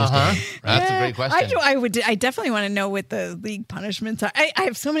if I lose? to him? That's a great question. I definitely want to know what the league punishments are. I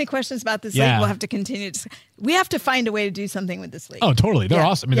have so many questions about this Yeah. league. We'll have to continue. We have to find a way to do something with this league. Oh, totally. They're Yeah.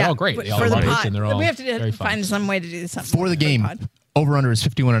 awesome. I mean, they're Yeah. all great. But They all for the love it, pod, and they're all we have very to fun. find some way to do something For the game, pod. over under is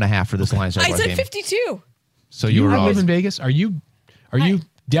 51.5 for this Lions I Jaguars said game. 52. So You you were live off. in Vegas? Are you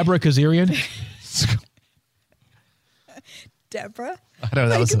Deborah Kazarian? Deborah. I don't know.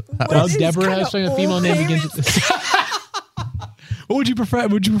 That was what Well, is Deborah kinda has a female old name name begins. What would you prefer?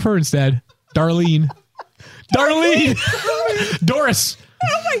 What would you prefer instead? Darlene. Darlene. Doris.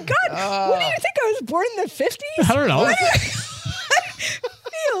 Oh my God. What do you think? I was born in the 50s? I don't know.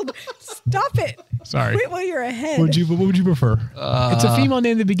 Field. Stop it. Sorry. Wait while you're ahead. What would you prefer? It's a female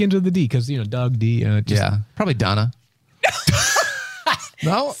name that begins with a D because Doug D. Yeah, probably Donna.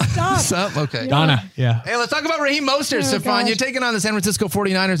 No? Stop. Okay. Donna. Yeah. Hey, let's talk about Raheem Mostert, Stefan. gosh. You're taking on the San Francisco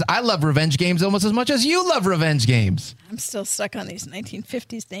 49ers. I love revenge games almost as much as you love revenge games. I'm still stuck on these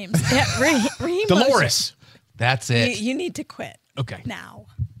 1950s names. Yeah, Raheem Dolores. That's Mostert. it. You need to quit. Okay. Now.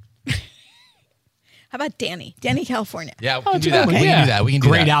 How about Danny? Danny, California. Yeah, we Oh, can it's do a that. good We one. can Yeah. do that. We can do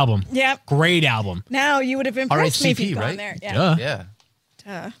Great that. album. Yep. Great album. Now you would have impressed me if RHCP, you'd gone right? there. Yeah. Duh.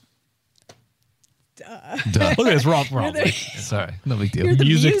 Yeah. Look at this. We're all Sorry. No big deal. You're the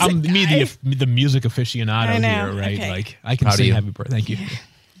music. I'm music the music aficionado I know. here, right? Okay. Like I can Proud of sing you. happy birthday. Thank you.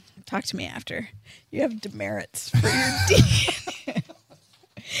 Talk to me after. You have demerits for your D.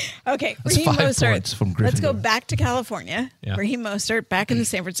 Okay, That's Raheem 5 Mostert. points from Let's go Gryffindor. back to California. Yeah. Raheem Mostert back in the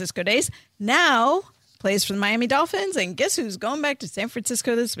San Francisco days. Now plays for the Miami Dolphins, and guess who's going back to San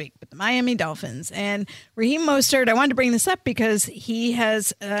Francisco this week? But the Miami Dolphins. And Raheem Mostert, I wanted to bring this up because he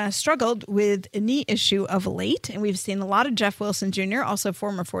has struggled with a knee issue of late, and we've seen a lot of Jeff Wilson Jr., also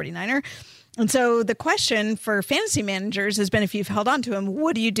former 49er. And so the question for fantasy managers has been, if you've held on to him,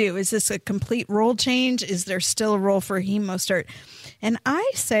 what do you do? Is this a complete role change? Is there still a role for Raheem Mostert? And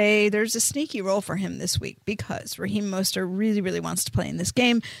I say there's a sneaky role for him this week because Raheem Mostert really, really wants to play in this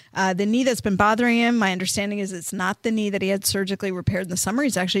game. The knee that's been bothering him, my understanding is it's not the knee that he had surgically repaired in the summer.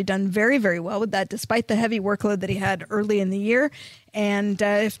 He's actually done very, very well with that, despite the heavy workload that he had early in the year. And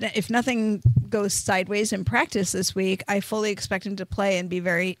if nothing goes sideways in practice this week, I fully expect him to play and be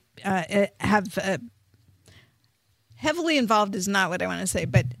very heavily involved is not what I want to say,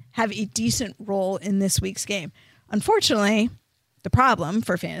 but have a decent role in this week's game. Unfortunately, the problem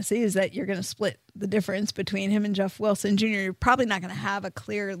for fantasy is that you're going to split the difference between him and Jeff Wilson Jr. You're probably not going to have a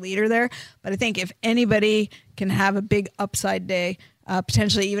clear leader there. But I think if anybody can have a big upside day,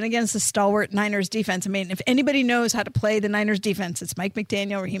 potentially even against the stalwart Niners defense, I mean, if anybody knows how to play the Niners defense, it's Mike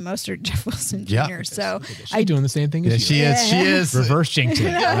McDaniel, Raheem Mostert, Jeff Wilson Jr. Yeah. So She's doing the same thing as Yeah, you. she is. Reverse jinxing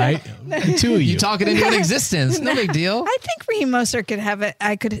it, right? The two of you. You talking into an existence. No big deal. I think Raheem Mostert could have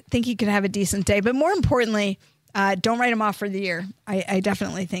he could have a decent day, but more importantly, don't write him off for the year. I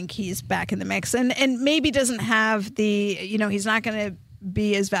definitely think he's back in the mix, and maybe doesn't have the, he's not going to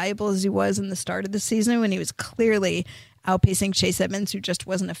be as valuable as he was in the start of the season when he was clearly outpacing Chase Edmonds, who just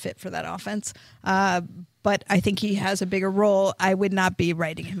wasn't a fit for that offense. But I think he has a bigger role. I would not be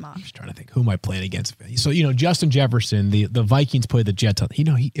writing him off. I'm just trying to think, who am I playing against? So, Justin Jefferson, the Vikings play the Jets.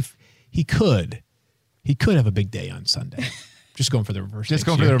 If he could have a big day on Sunday. Just going for the reverse. Just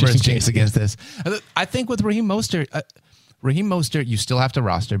going for the reverse jinx against this. I think with Raheem Mostert, you still have to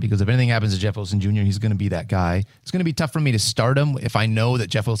roster because if anything happens to Jeff Wilson Jr., he's going to be that guy. It's going to be tough for me to start him if I know that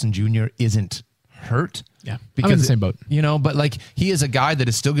Jeff Wilson Jr. isn't hurt. Yeah, because I'm in the same boat. But he is a guy that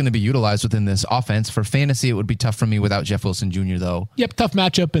is still going to be utilized within this offense. For fantasy, it would be tough for me without Jeff Wilson Jr. though. Yep, tough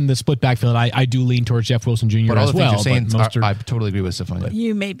matchup in the split backfield. I do lean towards Jeff Wilson Jr. But all as the well. things you're saying, Mostert, I totally agree with Stephania.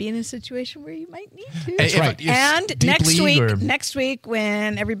 You may be in a situation where you might need to. That's right. And next week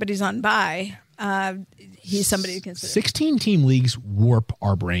when everybody's on bye, he's somebody to consider. 16-team leagues warp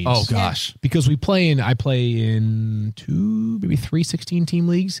our brains. Oh gosh, because I play in 2, maybe 3 16-team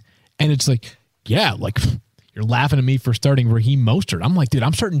leagues, and it's like, you're laughing at me for starting Raheem Mostert. I'm like, dude,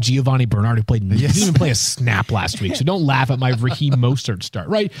 I'm starting Giovanni Bernard, who played. He didn't even play a snap last week, so don't laugh at my Raheem Mostert start,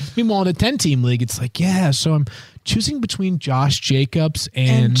 right? Meanwhile, in a 10-team league, it's like, so I'm choosing between Josh Jacobs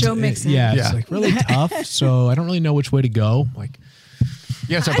and Joe Mixon. It's like really tough. So I don't really know which way to go. Like,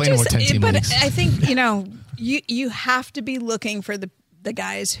 you gotta start playing with 10-team but leagues. I think you have to be looking for the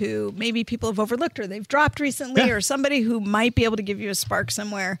guys who maybe people have overlooked or they've dropped recently, or somebody who might be able to give you a spark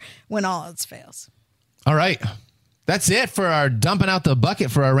somewhere when all else fails. All right. That's it for our dumping out the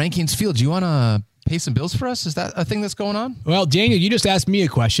bucket for our rankings field. Do you want to pay some bills for us? Is that a thing that's going on? Well, Daniel, you just asked me a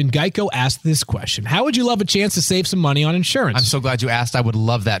question. Geico asked this question. How would you love a chance to save some money on insurance? I'm so glad you asked. I would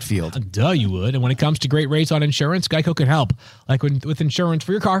love that field. Duh, you would. And when it comes to great rates on insurance, Geico can help. Like with insurance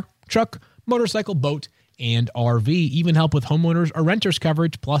for your car, truck, motorcycle, boat, and RV. Even help with homeowners or renters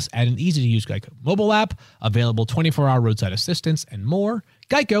coverage, plus add an easy-to-use Geico mobile app, available 24-hour roadside assistance, and more.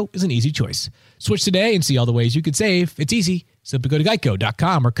 Geico is an easy choice. Switch today and see all the ways you could save. It's easy. Simply go to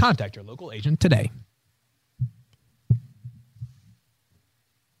geico.com or contact your local agent today.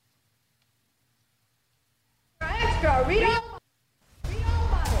 Extra, read up.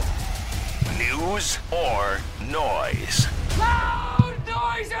 News or noise? Loud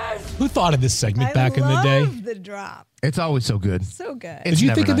noises! Who thought of this segment back in the day? The drop. It's always so good. So good. It's Did you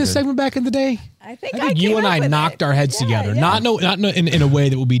never think of not this good. segment back in the day? I think you came and up I with knocked it. our heads together, Yeah. not in a way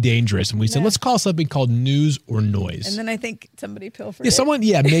that would be dangerous, and we said, let's call something called news or noise. And then I think somebody pilfered.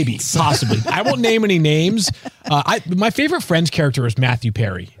 Maybe, possibly. I won't name any names. My favorite Friends character is Matthew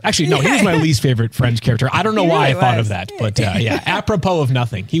Perry. Actually, no, he was my least favorite Friends character. I don't know why I thought of that, but apropos of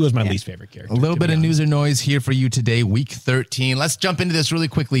nothing, he was my least favorite character. A little bit of news or noise here for you today, week 13. Let's jump into this really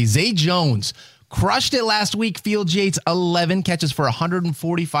quickly. Zay Jones crushed it last week. Field Yates, 11 catches for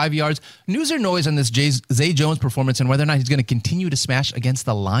 145 yards. News or noise on this Zay Jones performance and whether or not he's going to continue to smash against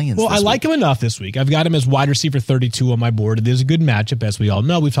the Lions. Well, I like him enough this week. I've got him as wide receiver 32 on my board. There's a good matchup, as we all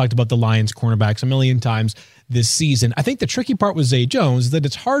know. We've talked about the Lions cornerbacks a million times this season. I think the tricky part with Zay Jones is that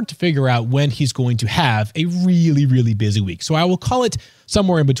it's hard to figure out when he's going to have a really, really busy week. So I will call it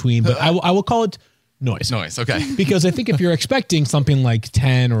somewhere in between, but I will call it noise. Okay. Because I think if you're expecting something like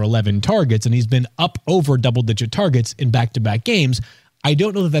 10 or 11 targets and he's been up over double-digit targets in back-to-back games, I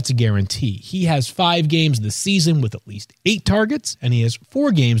don't know that that's a guarantee. He has 5 games this season with at least 8 targets, and he has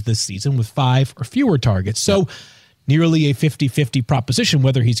 4 games this season with 5 or fewer targets. So nearly a 50-50 proposition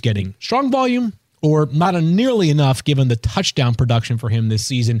whether he's getting strong volume or not nearly enough given the touchdown production for him this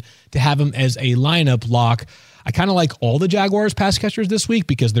season to have him as a lineup lock. I kind of like all the Jaguars pass catchers this week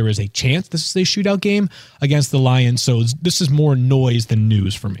because there is a chance this is a shootout game against the Lions. So this is more noise than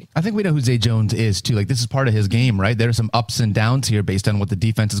news for me. I think we know who Zay Jones is, too. Like, this is part of his game, right? There are some ups and downs here based on what the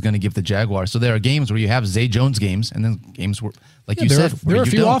defense is going to give the Jaguars. So there are games where you have Zay Jones games and then games where, like you said, there are a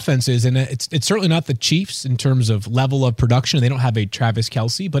few offenses, and it's certainly not the Chiefs in terms of level of production. They don't have a Travis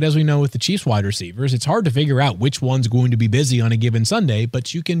Kelce, but as we know with the Chiefs wide receivers, it's hard to figure out which one's going to be busy on a given Sunday,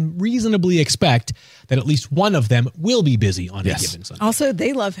 but you can reasonably expect that at least one of them will be busy on a given Sunday. Also,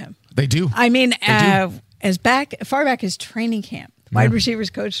 they love him. They do. I mean, as far back as training camp, the wide receivers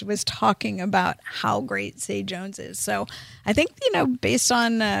coach was talking about how great Zay Jones is. So I think, based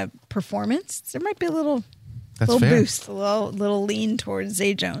on performance, there might be a little That's fair. boost, a little lean towards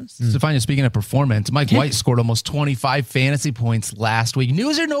Zay Jones. Stefania, speaking of performance, Mike White scored almost 25 fantasy points last week.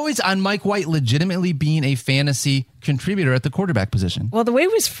 News or noise on Mike White legitimately being a fantasy contributor at the quarterback position? Well, the way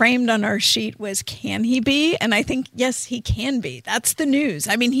it was framed on our sheet was, can he be? And I think, yes, he can be. That's the news.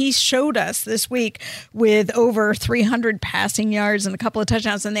 I mean, he showed us this week with over 300 passing yards and a couple of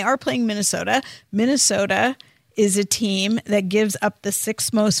touchdowns, and they are playing Minnesota. Minnesota is a team that gives up the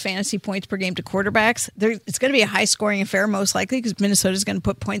 6th most fantasy points per game to quarterbacks. It's going to be a high-scoring affair, most likely, because Minnesota is going to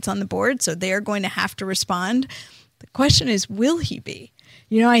put points on the board, so they are going to have to respond. The question is, will he be?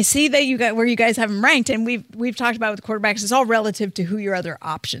 I see that where you guys have him ranked, and we've talked about with quarterbacks, it's all relative to who your other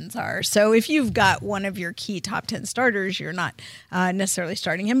options are. So if you've got one of your key top 10 starters, you're not necessarily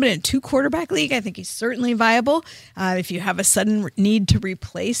starting him. But in a 2-quarterback league, I think he's certainly viable. If you have a sudden need to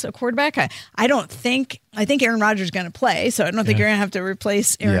replace a quarterback, I think Aaron Rodgers is going to play, so I don't think you're going to have to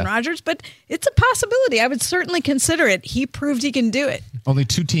replace Aaron Rodgers, but it's a possibility. I would certainly consider it. He proved he can do it. Only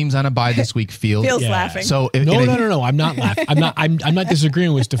 2 teams on a bye this week. Fields laughing. So No. I'm not laughing. I'm not disagreeing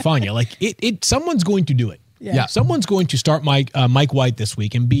with Stefania. Like someone's going to do it. Yeah. Someone's going to start Mike White this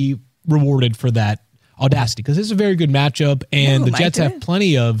week and be rewarded for that audacity, because this is a very good matchup, and the Jets have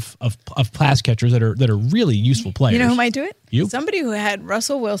plenty of pass catchers that are really useful players. You know who might do it? You? Somebody who had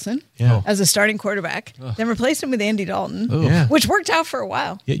Russell Wilson Yeah. as a starting quarterback, then replaced him with Andy Dalton, Yeah. which worked out for a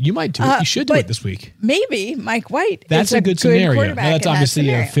while. Yeah, you might do it. You should do but it this week. Maybe Mike White That's is a good scenario. quarterback Now, that's in that obviously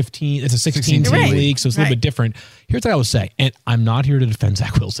scenario. a 15. It's a 16 team Right. league, so it's a little bit different. Here's what I will say, and I'm not here to defend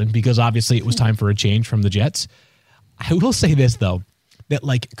Zach Wilson, because obviously it was time for a change from the Jets. I will say this though, that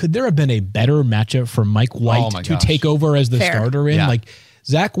could there have been a better matchup for Mike White to take over as the starter in? Yeah.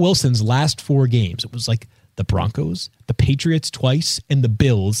 Zach Wilson's last 4 games, it was the Broncos, the Patriots twice, and the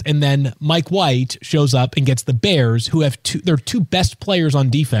Bills. And then Mike White shows up and gets the Bears, who have their 2 best players on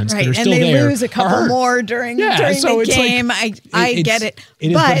defense that are still there. And they lose a couple more during the game. I get it.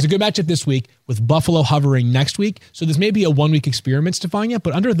 It's a good matchup this week with Buffalo hovering next week. So this may be a 1-week experiment, Stefania,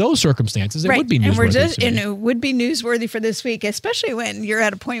 but under those circumstances, it would be newsworthy. And it would be newsworthy for this week, especially when you're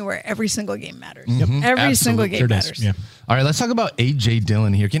at a point where every single game matters. Mm-hmm. Every single game matters. Yeah. All right, let's talk about A.J.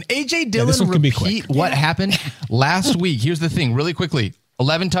 Dillon here. Can A.J. Dillon repeat what happened last week? Here's the thing, really quickly.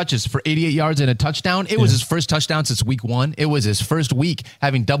 11 touches for 88 yards and a touchdown. It was his first touchdown since week 1. It was his first week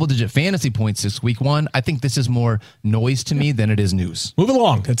having double-digit fantasy points since week 1. I think this is more noise to me than it is news. Moving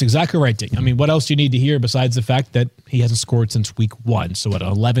along. That's exactly right, Dick. I mean, what else do you need to hear besides the fact that he hasn't scored since week 1? So at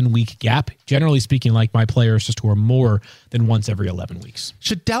an 11-week gap, generally speaking, like my players to score more than once every 11 weeks.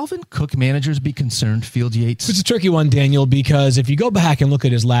 Should Dalvin Cook managers be concerned, Field Yates? It's a tricky one, Daniel, because if you go back and look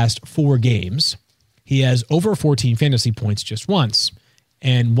at his last 4 games, he has over 14 fantasy points just once.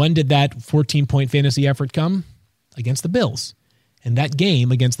 And when did that 14-point fantasy effort come? Against the Bills. And that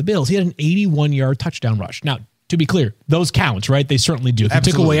game against the Bills, he had an 81-yard touchdown rush. Now, to be clear, those count, right? They certainly do. If you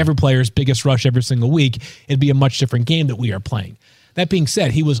took away every player's biggest rush every single week, it'd be a much different game that we are playing. That being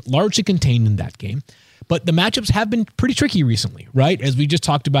said, he was largely contained in that game. But the matchups have been pretty tricky recently, right? As we just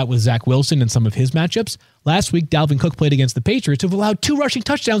talked about with Zach Wilson and some of his matchups. Last week, Dalvin Cook played against the Patriots, who've allowed 2 rushing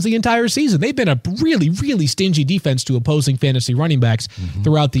touchdowns the entire season. They've been a really, really stingy defense to opposing fantasy running backs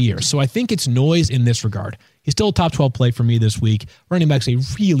throughout the year. So I think it's noise in this regard. He's still a top 12 play for me this week. Running back's a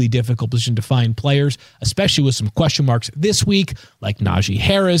really difficult position to find players, especially with some question marks this week, like Najee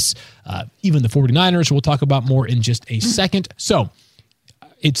Harris, even the 49ers, who we'll talk about more in just a second. So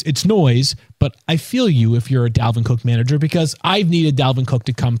it's noise, but I feel you if you're a Dalvin Cook manager, because I've needed Dalvin Cook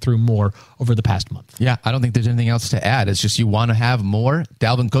to come through more over the past month. Yeah, I don't think there's anything else to add. It's just you want to have more.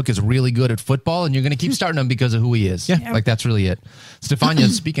 Dalvin Cook is really good at football, and you're going to keep starting him because of who he is. Yeah. That's really it. Stefania,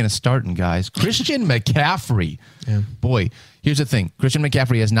 speaking of starting, guys, Christian McCaffrey. Yeah. Boy, here's the thing. Christian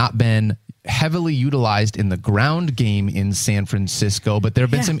McCaffrey has not been heavily utilized in the ground game in San Francisco, but there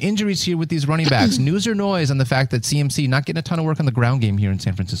have been some injuries here with these running backs. News or noise on the fact that CMC not getting a ton of work on the ground game here in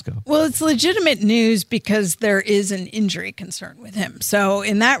San Francisco? Well, it's legitimate news because there is an injury concern with him. So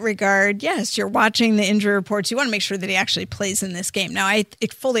in that regard, yes, you're watching the injury reports. You want to make sure that he actually plays in this game. Now, I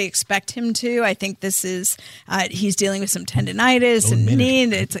fully expect him to. I think this is, he's dealing with some tendonitis and knee.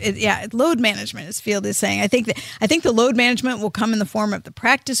 Load management, as Field is saying. I think the load management will come in the form of the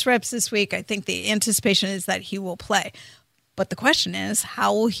practice reps this week. I think the anticipation is that he will play. But the question is,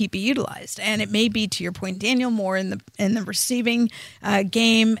 how will he be utilized? And it may be, to your point, Daniel, more in the receiving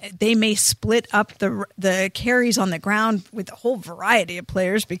game. They may split up the carries on the ground with a whole variety of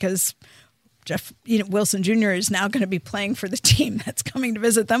players, because Jeff Wilson Jr. is now going to be playing for the team that's coming to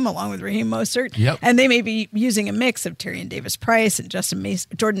visit them, along with Raheem Mostert. Yep. And they may be using a mix of Tyrion Davis-Price and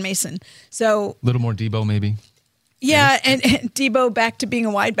Jordan Mason. So A little more Debo, maybe. yeah, and Debo back to being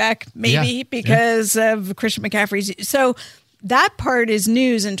a wide back, maybe because of Christian McCaffrey's. So that part is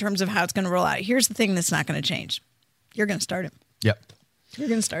news in terms of how it's going to roll out. Here's the thing that's not going to change: you're going to start him. Yep. You're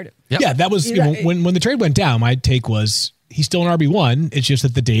going to start him. Yep. Yeah, that was when the trade went down. My take was he's still an RB1. It's just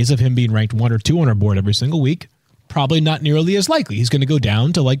that the days of him being ranked 1 or 2 on our board every single week, probably not nearly as likely. He's going to go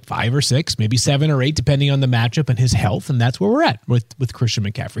down to like 5 or 6, maybe 7 or 8, depending on the matchup and his health. And that's where we're at with Christian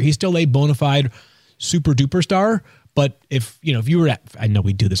McCaffrey. He's still a bona fide super duper star. But if you were at, I know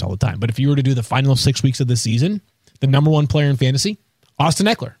we do this all the time, but if you were to do the final 6 weeks of the season, the number 1 player in fantasy, Austin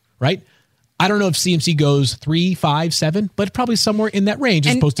Eckler, right? I don't know if CMC goes 3, 5, 7, but probably somewhere in that range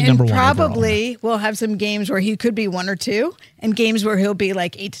as opposed to number 1. Probably we'll have some games where he could be 1 or 2 and games where he'll be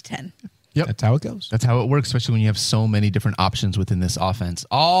like 8 to 10. Yep. That's how it goes. That's how it works, especially when you have so many different options within this offense.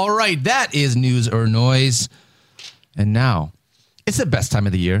 All right, that is news or noise. And now, it's the best time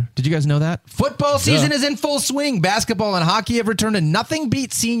of the year. Did you guys know that? Football season is in full swing. Basketball and hockey have returned, and nothing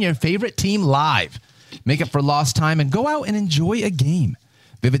beats seeing your favorite team live. Make up for lost time and go out and enjoy a game.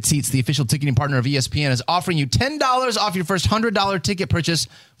 Vivid Seats, the official ticketing partner of ESPN, is offering you $10 off your first $100 ticket purchase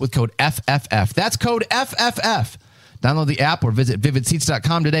with code FFF. That's code FFF. Download the app or visit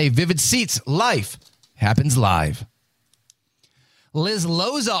vividseats.com today. Vivid Seats, life happens live. Liz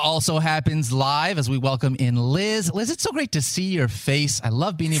Loza also happens live as we welcome in Liz. Liz, it's so great to see your face. I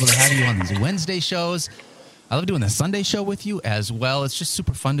love being able to have you on these Wednesday shows. I love doing the Sunday show with you as well. It's just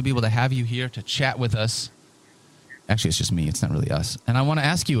super fun to be able to have you here to chat with us. Actually, it's just me. It's not really us. And I want to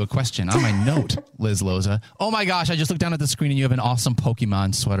ask you a question on my note, Liz Loza. Oh my gosh, I just looked down at the screen and you have an awesome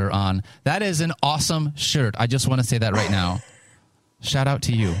Pokemon sweater on. That is an awesome shirt. I just want to say that right now. Shout out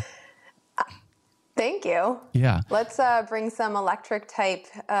to you. Thank you. Yeah. Let's bring some electric type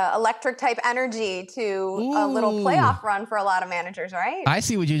energy to a little playoff run for a lot of managers, right? I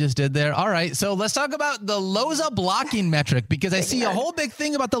see what you just did there. All right. So let's talk about the Loza blocking metric, because I see a whole big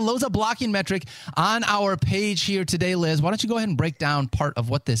thing about the Loza blocking metric on our page here today, Liz. Why don't you go ahead and break down part of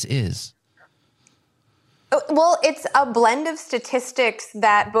what this is? Well, it's a blend of statistics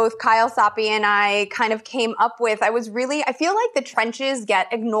that both Kyle Soppe and I kind of came up with. I feel like the trenches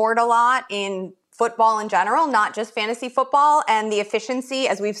get ignored a lot in football in general, not just fantasy football, and the efficiency,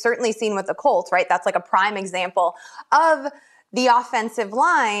 as we've certainly seen with the Colts, right? That's like a prime example of the offensive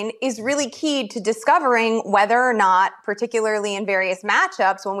line is really key to discovering whether or not, particularly in various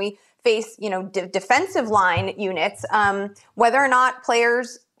matchups, when we face, defensive line units, whether or not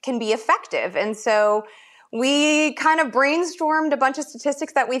players can be effective. And so we kind of brainstormed a bunch of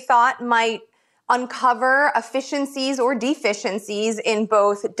statistics that we thought might uncover efficiencies or deficiencies in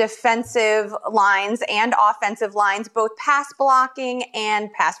both defensive lines and offensive lines, both pass blocking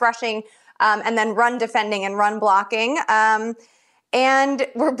and pass rushing, and then run defending and run blocking. And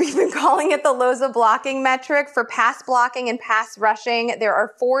we've been calling it the Loza blocking metric for pass blocking and pass rushing. There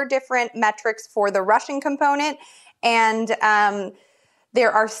are 4 different metrics for the rushing component, and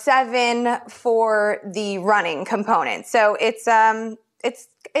there are 7 for the running component. So it's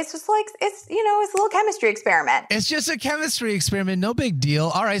just like, it's a little chemistry experiment. It's just a chemistry experiment. No big deal.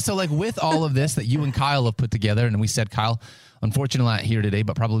 All right. So with all of this that you and Kyle have put together, and we said Kyle, unfortunately not here today,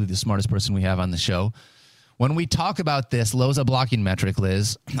 but probably the smartest person we have on the show. When we talk about this Loza blocking metric,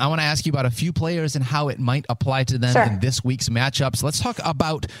 Liz, I want to ask you about a few players and how it might apply to them in this week's matchups. Let's talk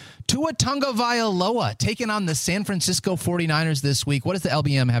about Tua Tagovailoa taking on the San Francisco 49ers this week. What does the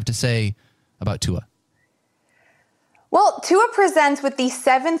LBM have to say about Tua? Well, Tua presents with the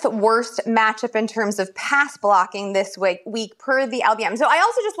 7th worst matchup in terms of pass blocking this week per the LBM. So I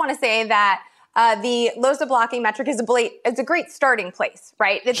also just want to say that the Loza blocking metric is a great starting place,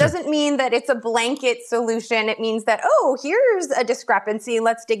 right? It doesn't mean that it's a blanket solution. It means that, here's a discrepancy.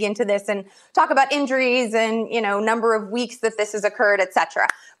 Let's dig into this and talk about injuries and, number of weeks that this has occurred, et cetera.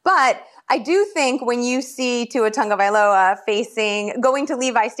 But I do think when you see Tua Tagovailoa going to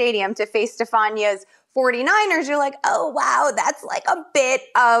Levi Stadium to face Stefanya's 49ers, you're like, oh, wow, that's like a bit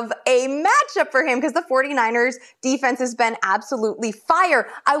of a matchup for him because the 49ers defense has been absolutely fire.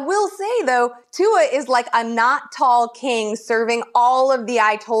 I will say, though, Tua is like a not tall king serving all of the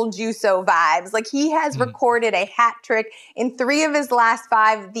I told you so vibes. Like he has recorded a hat trick in 3 of his last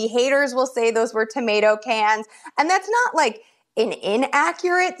 5. The haters will say those were tomato cans. And that's not like an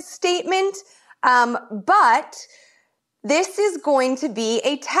inaccurate statement, but this is going to be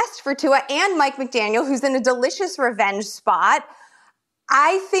a test for Tua and Mike McDaniel, who's in a delicious revenge spot.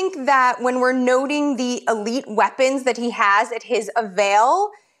 I think that when we're noting the elite weapons that he has at his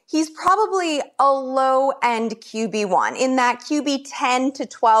avail, he's probably a low-end QB1 in that QB 10 to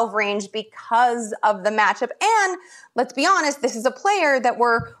 12 range because of the matchup. And let's be honest, this is a player that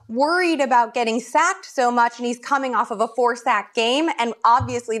we're worried about getting sacked so much, and he's coming off of a 4-sack game, and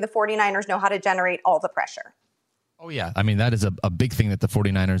obviously the 49ers know how to generate all the pressure. Oh, yeah. I mean, that is a big thing that the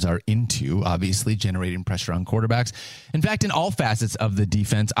 49ers are into, obviously, generating pressure on quarterbacks. In fact, in all facets of the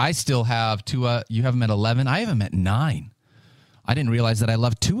defense, I still have Tua. You have him at 11. I have him at 9. I didn't realize that I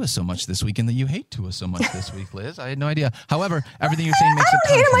love Tua so much this week and that you hate Tua so much this week, Liz. I had no idea. However, everything you're saying makes I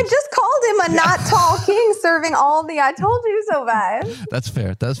don't hate him. I just called him a not tall king serving all the I told you so vibes. That's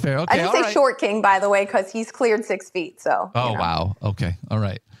fair. That's fair. Okay, I didn't say short king, by the way, because he's cleared 6 feet. So. Oh, wow. Okay. All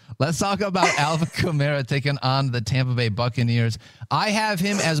right. Let's talk about Alvin Kamara taking on the Tampa Bay Buccaneers. I have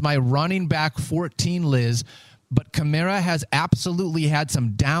him as my running back 14, Liz, but Kamara has absolutely had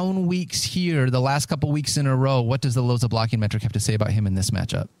some down weeks here the last couple weeks in a row. What does the Lowe's of blocking metric have to say about him in this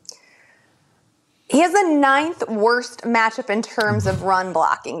matchup? He has the 9th worst matchup in terms of run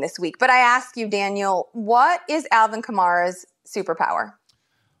blocking this week. But I ask you, Daniel, what is Alvin Kamara's superpower?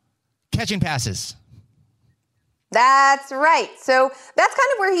 Catching passes. That's right. So that's kind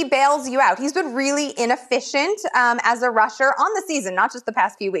of where he bails you out. He's been really inefficient as a rusher on the season, not just the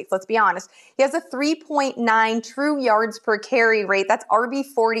past few weeks. Let's be honest. He has a 3.9 true yards per carry rate. That's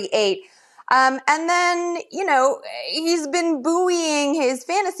RB48. And then, he's been buoying his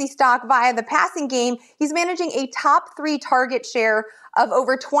fantasy stock via the passing game. He's managing a top 3 target share of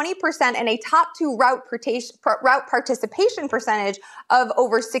over 20% and a top 2 route participation percentage of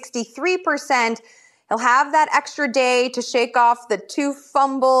over 63%. He'll have that extra day to shake off the 2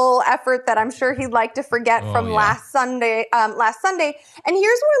 fumble effort that I'm sure he'd like to forget last Sunday. And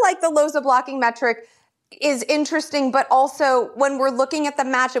here's where the Lowe's of blocking metric is interesting, but also when we're looking at the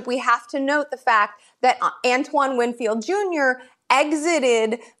matchup, we have to note the fact that Antoine Winfield Jr.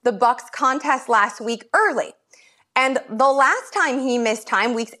 exited the Bucs contest last week early. And the last time he missed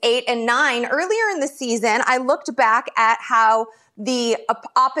time, weeks 8 and 9, earlier in the season, I looked back at how the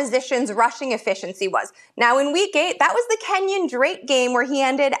opposition's rushing efficiency was. Now, in week 8, that was the Kenyon Drake game where he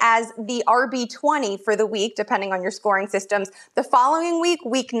ended as the RB20 for the week, depending on your scoring systems. The following week,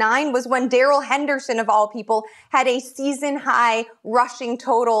 week 9, was when Darrell Henderson, of all people, had a season-high rushing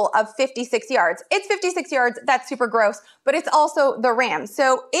total of 56 yards. It's 56 yards. That's super gross, but it's also the Rams.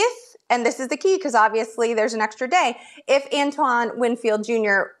 So and this is the key because obviously there's an extra day. If Antoine Winfield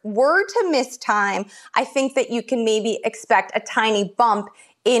Jr. were to miss time, I think that you can maybe expect a tiny bump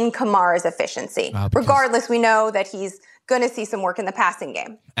in Kamara's efficiency. Regardless, we know that he's going to see some work in the passing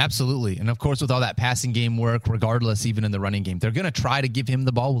game. Absolutely. And of course, with all that passing game work, regardless, even in the running game, they're going to try to give him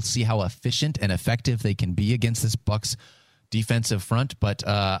the ball. We'll see how efficient and effective they can be against this Bucs defensive front. But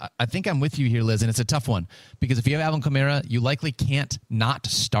I think I'm with you here, Liz, and it's a tough one because if you have Alvin Kamara, you likely can't not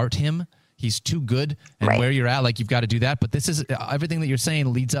start him. He's too good, and right. Where you're at, you've got to do that. But this is everything that you're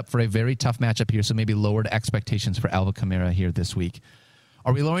saying leads up for a very tough matchup here, so maybe lowered expectations for Alvin Kamara here this week.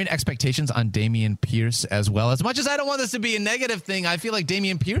 Are we lowering expectations on Dameon Pierce as well? As much as I don't want this to be a negative thing, I feel like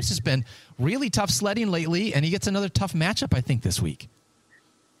Dameon Pierce has been really tough sledding lately, and he gets another tough matchup, I think, this week.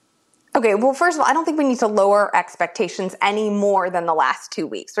 Okay, well, first of all, I don't think we need to lower expectations any more than the last 2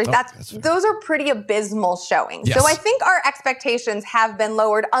 weeks, right? Those are pretty abysmal showings. Yes. So I think our expectations have been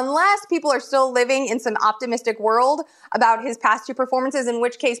lowered unless people are still living in some optimistic world about his past 2 performances, in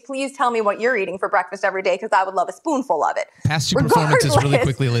which case, please tell me what you're eating for breakfast every day because I would love a spoonful of it. Past 2 performances really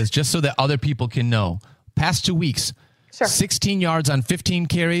quickly, Liz, just so that other people can know. Past 2 weeks. Sure. 16 yards on 15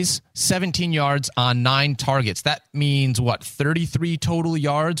 carries, 17 yards on 9 targets. That means, 33 total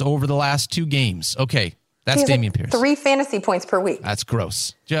yards over the last 2 games. Okay, that's Dameon Pierce. 3 fantasy points per week. That's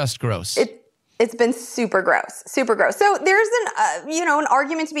gross. Just gross. It's been super gross, super gross. So there's an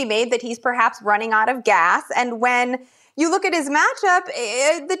argument to be made that he's perhaps running out of gas. And when you look at his matchup,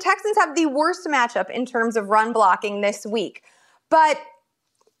 the Texans have the worst matchup in terms of run blocking this week. But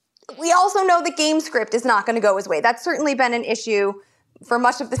we also know the game script is not going to go his way. That's certainly been an issue for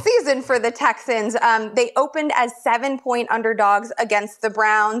much of the season for the Texans. They opened as 7-point underdogs against the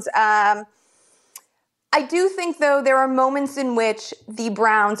Browns. I do think, though, there are moments in which the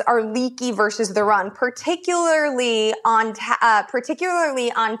Browns are leaky versus the run, particularly on tackles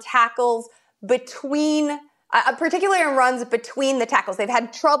particularly in runs between the tackles. They've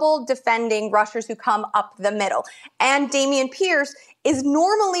had trouble defending rushers who come up the middle. And Dameon Pierce is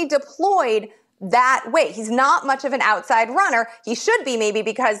normally deployed that way. He's not much of an outside runner. He should be maybe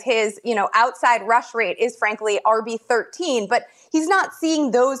because his, outside rush rate is frankly RB13, but he's not seeing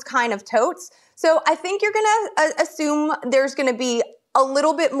those kind of totes. So I think you're going to assume there's going to be a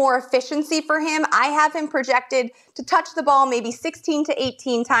little bit more efficiency for him. I have him projected to touch the ball maybe 16 to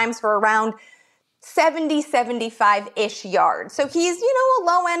 18 times for around 70, 75-ish yards. So he's, a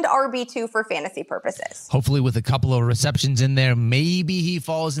low-end RB2 for fantasy purposes. Hopefully with a couple of receptions in there, maybe he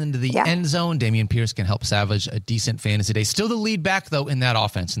falls into the end zone. Dameon Pierce can help salvage a decent fantasy day. Still the lead back, though, in that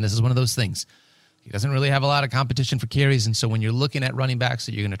offense, and this is one of those things. He doesn't really have a lot of competition for carries, and so when you're looking at running backs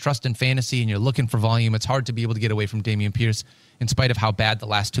that you're going to trust in fantasy and you're looking for volume, it's hard to be able to get away from Dameon Pierce in spite of how bad the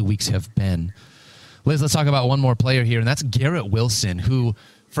last 2 weeks have been. Liz, let's talk about one more player here, and that's Garrett Wilson, who,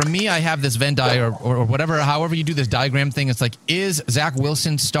 for me, I have this Venn diagram or whatever, however you do this diagram thing. It's like, is Zach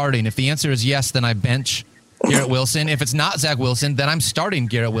Wilson starting? If the answer is yes, then I bench Garrett Wilson. If it's not Zach Wilson, then I'm starting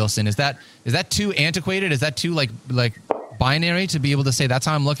Garrett Wilson. Is that too antiquated? Is that too like binary to be able to say that's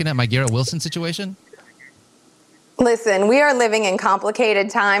how I'm looking at my Garrett Wilson situation? Listen, we are living in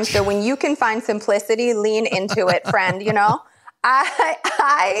complicated times, so when you can find simplicity, lean into it, friend, here's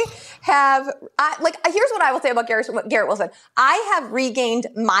what I will say about Garrett Wilson. I have regained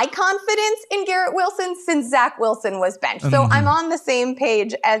my confidence in Garrett Wilson since Zach Wilson was benched. So I'm on the same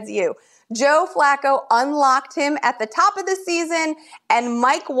page as you. Joe Flacco unlocked him at the top of the season, and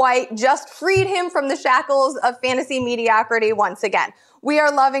Mike White just freed him from the shackles of fantasy mediocrity once again. We are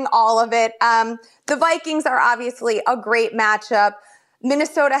loving all of it. The Vikings are obviously a great matchup.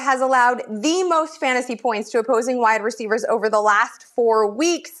 Minnesota has allowed the most fantasy points to opposing wide receivers over the last 4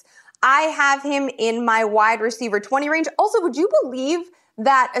 weeks. I have him in my wide receiver 20 range. Also, would you believe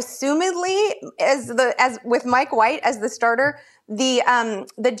that assumedly, as with Mike White as the starter,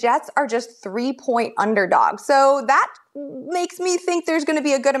 the Jets are just 3-point underdogs. So that makes me think there's going to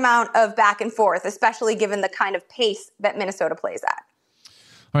be a good amount of back and forth, especially given the kind of pace that Minnesota plays at.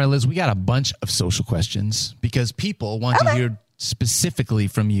 All right, Liz, we got a bunch of social questions because people want to hear specifically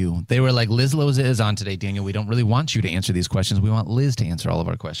from you. They were like, Liz Loza is on today, Daniel. We don't really want you to answer these questions. We want Liz to answer all of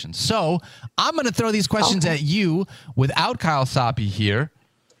our questions. So I'm going to throw these questions at you without Kyle Soppe here.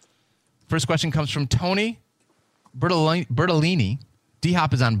 First question comes from Tony Bertolini.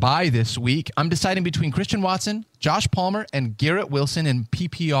 D-Hop is on bye this week. I'm deciding between Christian Watson, Josh Palmer, and Garrett Wilson in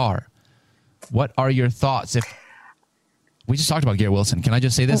PPR. What are your thoughts? We just talked about Garrett Wilson. Can I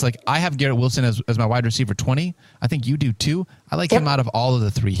just say this? Like, I have Garrett Wilson as my wide receiver 20. I think you do too. I like him out of all of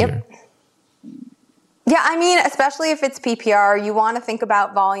the three here. Yeah, I mean, especially if it's PPR, you want to think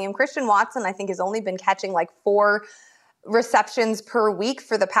about volume. Christian Watson, I think, has only been catching like 4 receptions per week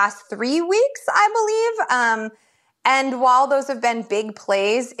for the past 3 weeks, I believe. And while those have been big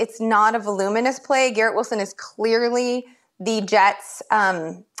plays, it's not a voluminous play. Garrett Wilson is clearly the Jets'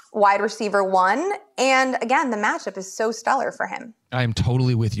 wide receiver 1. And again, the matchup is so stellar for him. I am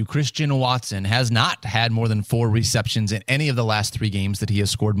totally with you. Christian Watson has not had more than 4 receptions in any of the last 3 games that he has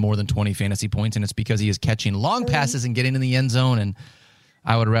scored more than 20 fantasy points, and it's because he is catching long passes and getting in the end zone, and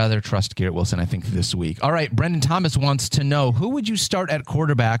I would rather trust Garrett Wilson, I think, this week. All right, Brendan Thomas wants to know, who would you start at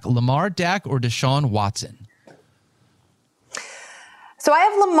quarterback, Lamar, Dak, or Deshaun Watson? So I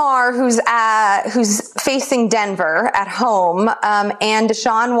have Lamar, who's facing Denver at home, and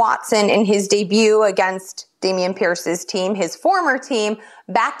Deshaun Watson in his debut against Dameon Pierce's team, his former team,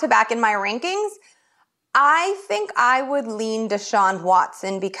 back-to-back in my rankings. I think I would lean Deshaun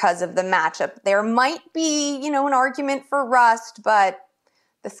Watson because of the matchup. There might be, an argument for rust, but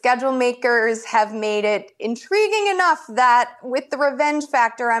the schedule makers have made it intriguing enough that with the revenge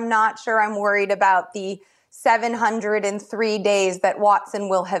factor, I'm not sure I'm worried about the 703 days that Watson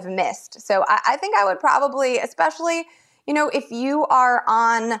will have missed. So I think I would probably, especially, if you're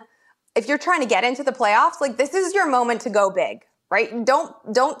trying to get into the playoffs, like this is your moment to go big, right?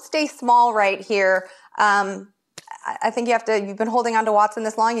 Don't stay small right here. I think you've been holding on to Watson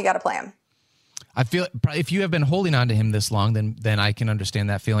this long, you got to play him. I feel if you have been holding on to him this long, then I can understand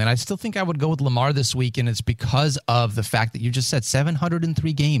that feeling. I still think I would go with Lamar this week, and it's because of the fact that you just said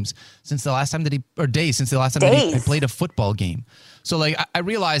 703 games since the last time that he played a football game. So like I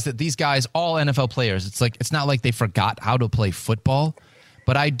realize that these guys, all NFL players, it's not like they forgot how to play football.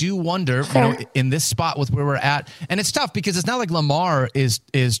 But I do wonder, in this spot with where we're at, and it's tough because it's not like Lamar is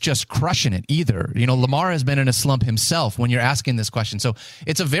just crushing it either. Lamar has been in a slump himself when you're asking this question. So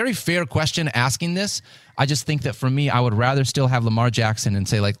it's a very fair question asking this. I just think that for me, I would rather still have Lamar Jackson and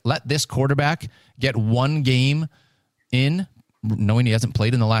say, like, let this quarterback get 1 game in, knowing he hasn't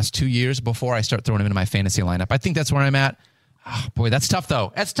played in the last 2 years before I start throwing him into my fantasy lineup. I think that's where I'm at. Oh, boy, that's tough,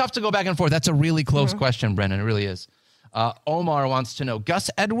 though. That's tough to go back and forth. That's a really close question, Brendan. It really is. Omar wants to know, Gus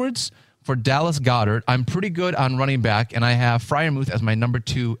Edwards for Dallas Goedert. I'm pretty good on running back, and I have Freiermuth as my number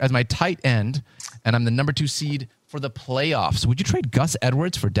 2, as my tight end, and I'm the number 2 seed for the playoffs. Would you trade Gus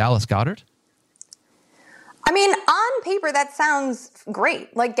Edwards for Dallas Goedert? I mean, on paper, that sounds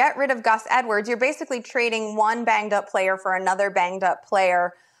great. Like, get rid of Gus Edwards. You're basically trading one banged up player for another banged up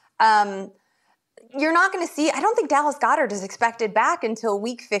player. You're not going to see, I don't think Dallas Goedert is expected back until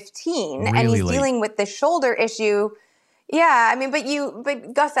week 15, and he's dealing with the shoulder issue. Yeah, I mean,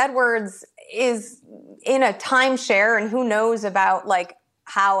 but Gus Edwards is in a timeshare, and who knows about like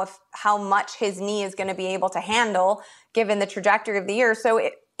how much his knee is going to be able to handle given the trajectory of the year. So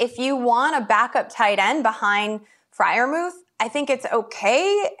if you want a backup tight end behind Freiermuth, I think it's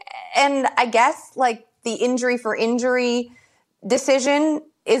okay. And I guess like the injury for injury decision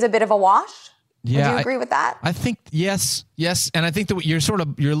is a bit of a wash. Yeah, would you agree with that? I think yes, and I think that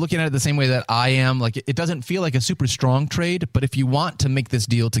you're looking at it the same way that I am. Like, it doesn't feel like a super strong trade, but if you want to make this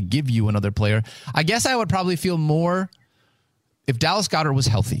deal to give you another player, I guess I would probably feel more if Dallas Goedert was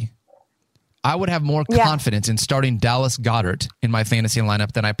healthy. I would have more confidence in starting Dallas Goedert in my fantasy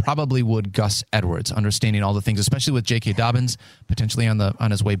lineup than I probably would Gus Edwards, understanding all the things, especially with J.K. Dobbins potentially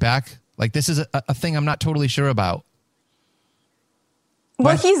on his way back. Like, this is a thing I'm not totally sure about.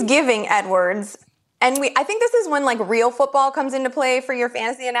 Well, he's giving Edwards. And I think this is when like real football comes into play for your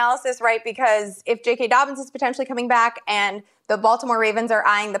fantasy analysis, right? Because if J.K. Dobbins is potentially coming back and the Baltimore Ravens are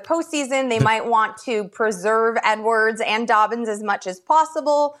eyeing the postseason, they might want to preserve Edwards and Dobbins as much as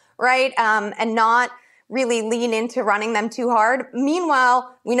possible, right? And not really lean into running them too hard.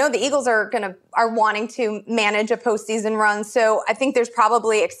 Meanwhile, we know the Eagles are wanting to manage a postseason run. So I think there's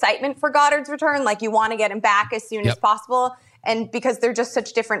probably excitement for Goddard's return. Like, you want to get him back as soon as possible. And because they're just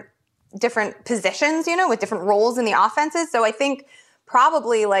such different positions, you know, with different roles in the offenses. So I think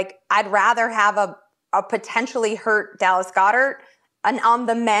probably like I'd rather have a potentially hurt Dallas Goedert, an on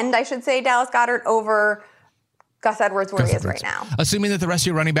the mend, I should say, Dallas Goedert over Gus Edwards where he is right now. Assuming that the rest of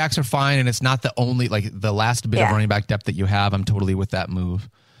your running backs are fine and it's not the only, like the last bit of running back depth that you have, I'm totally with that move.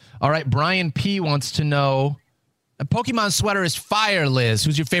 All right, Brian P. wants to know, a Pokemon sweater is fire, Liz.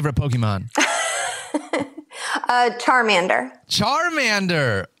 Who's your favorite Pokemon? Charmander.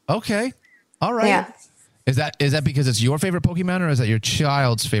 Charmander. Okay. All right. Yeah. Is that because it's your favorite Pokemon, or is that your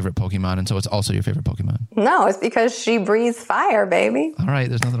child's favorite Pokemon, and so it's also your favorite Pokemon? No, it's because she breathes fire, baby. All right.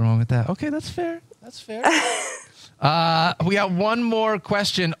 There's nothing wrong with that. Okay, that's fair. That's fair. We got one more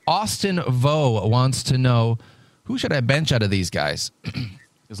question. Austin Vo wants to know, who should I bench out of these guys?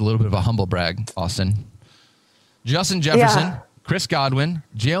 It's a little bit of a humble brag, Austin. Justin Jefferson, Chris Godwin,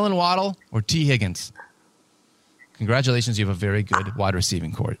 Jalen Waddle, or T. Higgins? Congratulations, you have a very good wide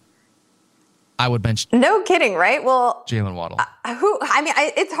receiving court. I would bench. No kidding, right? Well, Jalen Waddle.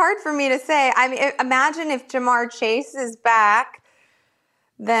 It's hard for me to say. I mean, imagine if Jamar Chase is back,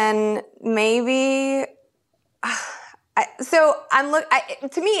 then maybe.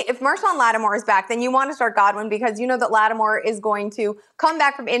 To me, if Marshawn Lattimore is back, then you want to start Godwin because you know that Lattimore is going to come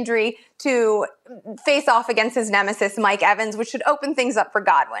back from injury to face off against his nemesis, Mike Evans, which should open things up for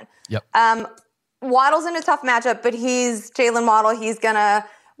Godwin. Yep. Waddle's in a tough matchup, but he's Jalen Waddle. He's going to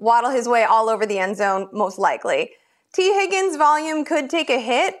waddle his way all over the end zone, most likely. T. Higgins' volume could take a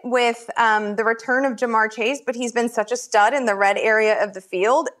hit with the return of Jamar Chase, but he's been such a stud in the red area of the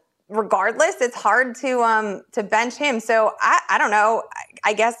field. Regardless, it's hard to bench him. So I don't know.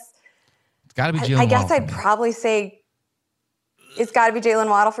 I guess it's got to be Jalen Waddle. I guess I'd probably say it's got to be Jalen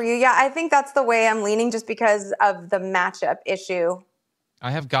Waddle for you. Yeah, I think that's the way I'm leaning just because of the matchup issue. I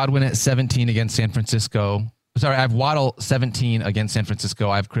have Godwin at 17 against San Francisco. Sorry, I have Waddle 17 against San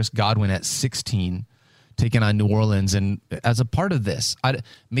Francisco. I have Chris Godwin at 16 taking on New Orleans. And as a part of this,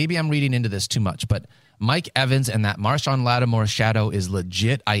 maybe I'm reading into this too much, but Mike Evans and that Marshawn Lattimore shadow is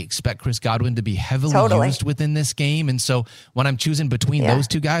legit. I expect Chris Godwin to be heavily used within this game. And so when I'm choosing between those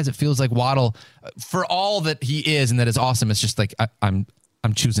two guys, it feels like Waddle, for all that he is and that is awesome, it's just like I'm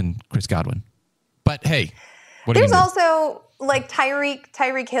choosing Chris Godwin. But hey, what do you do? There's also like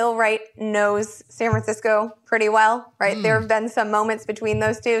Tyreek Hill, right, knows San Francisco pretty well, right? There have been some moments between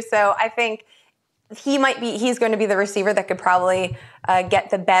those two. So I think he's going to be the receiver that could probably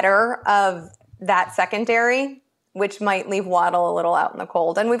get the better of that secondary, which might leave Waddle a little out in the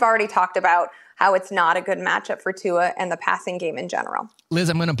cold. And we've already talked about how it's not a good matchup for Tua and the passing game in general. Liz,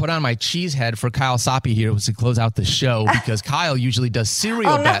 I'm going to put on my cheese head for Kyle Soppe here to close out the show because Kyle usually does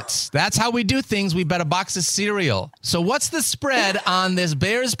cereal bets. That's how we do things. We bet a box of cereal. So what's the spread on this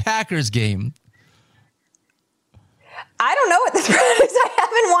Bears-Packers game? I don't know what the spread is. I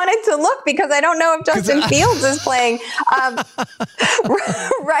haven't wanted to look because I don't know if Justin Fields is playing.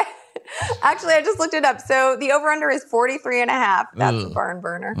 Right. Actually, I just looked it up. So the over-under is 43.5. That's a barn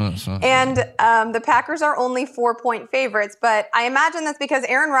burner. And the Packers are only 4-point favorites. But I imagine that's because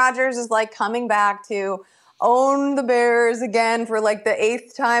Aaron Rodgers is like coming back to own the Bears again for like the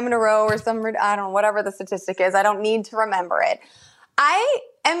 8th time in a row or some, I don't know, whatever the statistic is. I don't need to remember it. I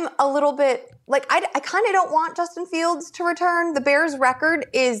am a little bit like, I kind of don't want Justin Fields to return. The Bears record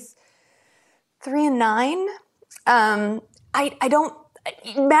is 3-9. I don't,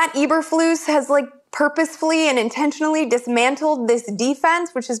 Matt Eberflus has like purposefully and intentionally dismantled this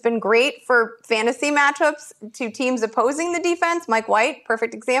defense, which has been great for fantasy matchups to teams opposing the defense. Mike White,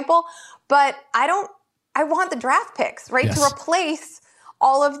 perfect example. But I want the draft picks, right? Yes. To replace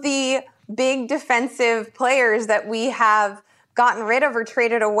all of the big defensive players that we have gotten rid of or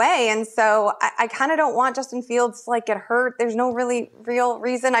traded away. And so I kind of don't want Justin Fields to like get hurt. There's no really real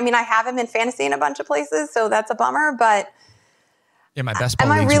reason. I mean, I have him in fantasy in a bunch of places, so that's a bummer, but Yeah, my best. am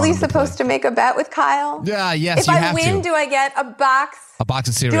I really supposed to make a bet with Kyle? Yeah, yes, If you I have win, to. do I get a box? A box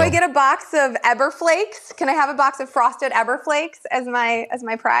of cereal. Do I get a box of Eberflakes? Can I have a box of frosted Eberflakes as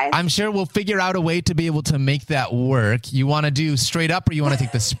my prize? I'm sure we'll figure out a way to be able to make that work. You want to do straight up or you want to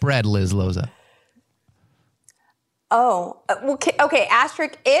take the spread, Liz Loza? Oh, okay.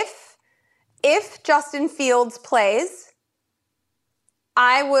 Asterisk. If Justin Fields plays,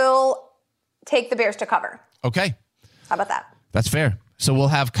 I will take the Bears to cover. Okay. How about that? That's fair. So we'll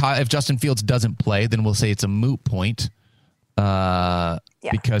have if Justin Fields doesn't play, then we'll say it's a moot point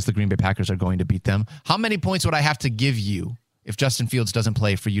because the Green Bay Packers are going to beat them. How many points would I have to give you if Justin Fields doesn't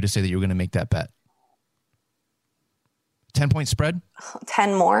play for you to say that you're going to make that bet? 10-point spread?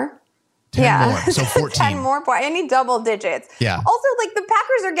 10 more. 10 more. So 14. 10 more points. I need double digits. Yeah. Also, like the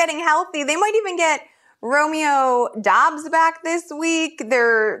Packers are getting healthy. They might even get Romeo Doubs back this week.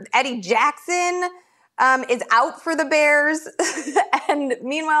 Eddie Jackson is out for the Bears. And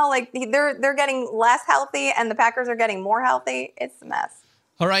meanwhile, like they're getting less healthy and the Packers are getting more healthy. It's a mess.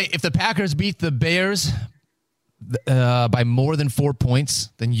 All right. If the Packers beat the Bears by more than 4 points,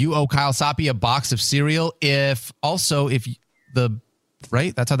 then you owe Kyle Soppe a box of cereal.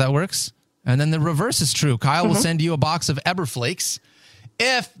 Right? That's how that works. And then the reverse is true. Kyle will send you a box of Eberflakes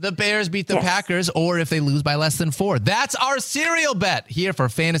if the Bears beat the Packers or if they lose by less than 4. That's our cereal bet here for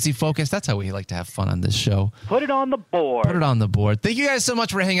Fantasy Focus. That's how we like to have fun on this show. Put it on the board. Put it on the board. Thank you guys so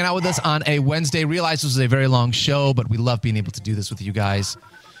much for hanging out with us on a Wednesday. Realize this was a very long show, but we love being able to do this with you guys.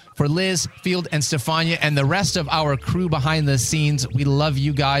 For Liz, Field, and Stefania, and the rest of our crew behind the scenes, we love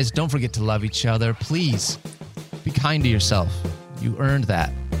you guys. Don't forget to love each other. Please be kind to yourself. You earned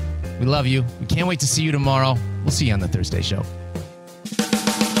that. We love you. We can't wait to see you tomorrow. We'll see you on the Thursday show.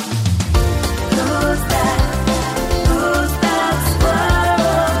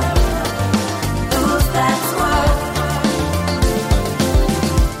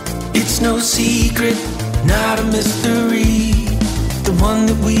 It's no secret, not a mystery. The one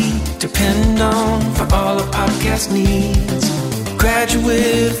that we depend on for all our podcast needs.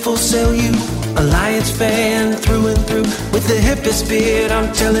 Graduate, Full Sail U, Alliance fan through and through. With the hippest beard,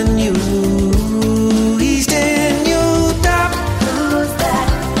 I'm telling you.